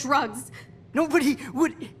this than drugs. Nobody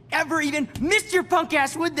would ever even miss your punk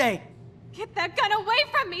ass, would they? Get that gun away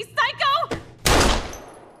from me, psycho!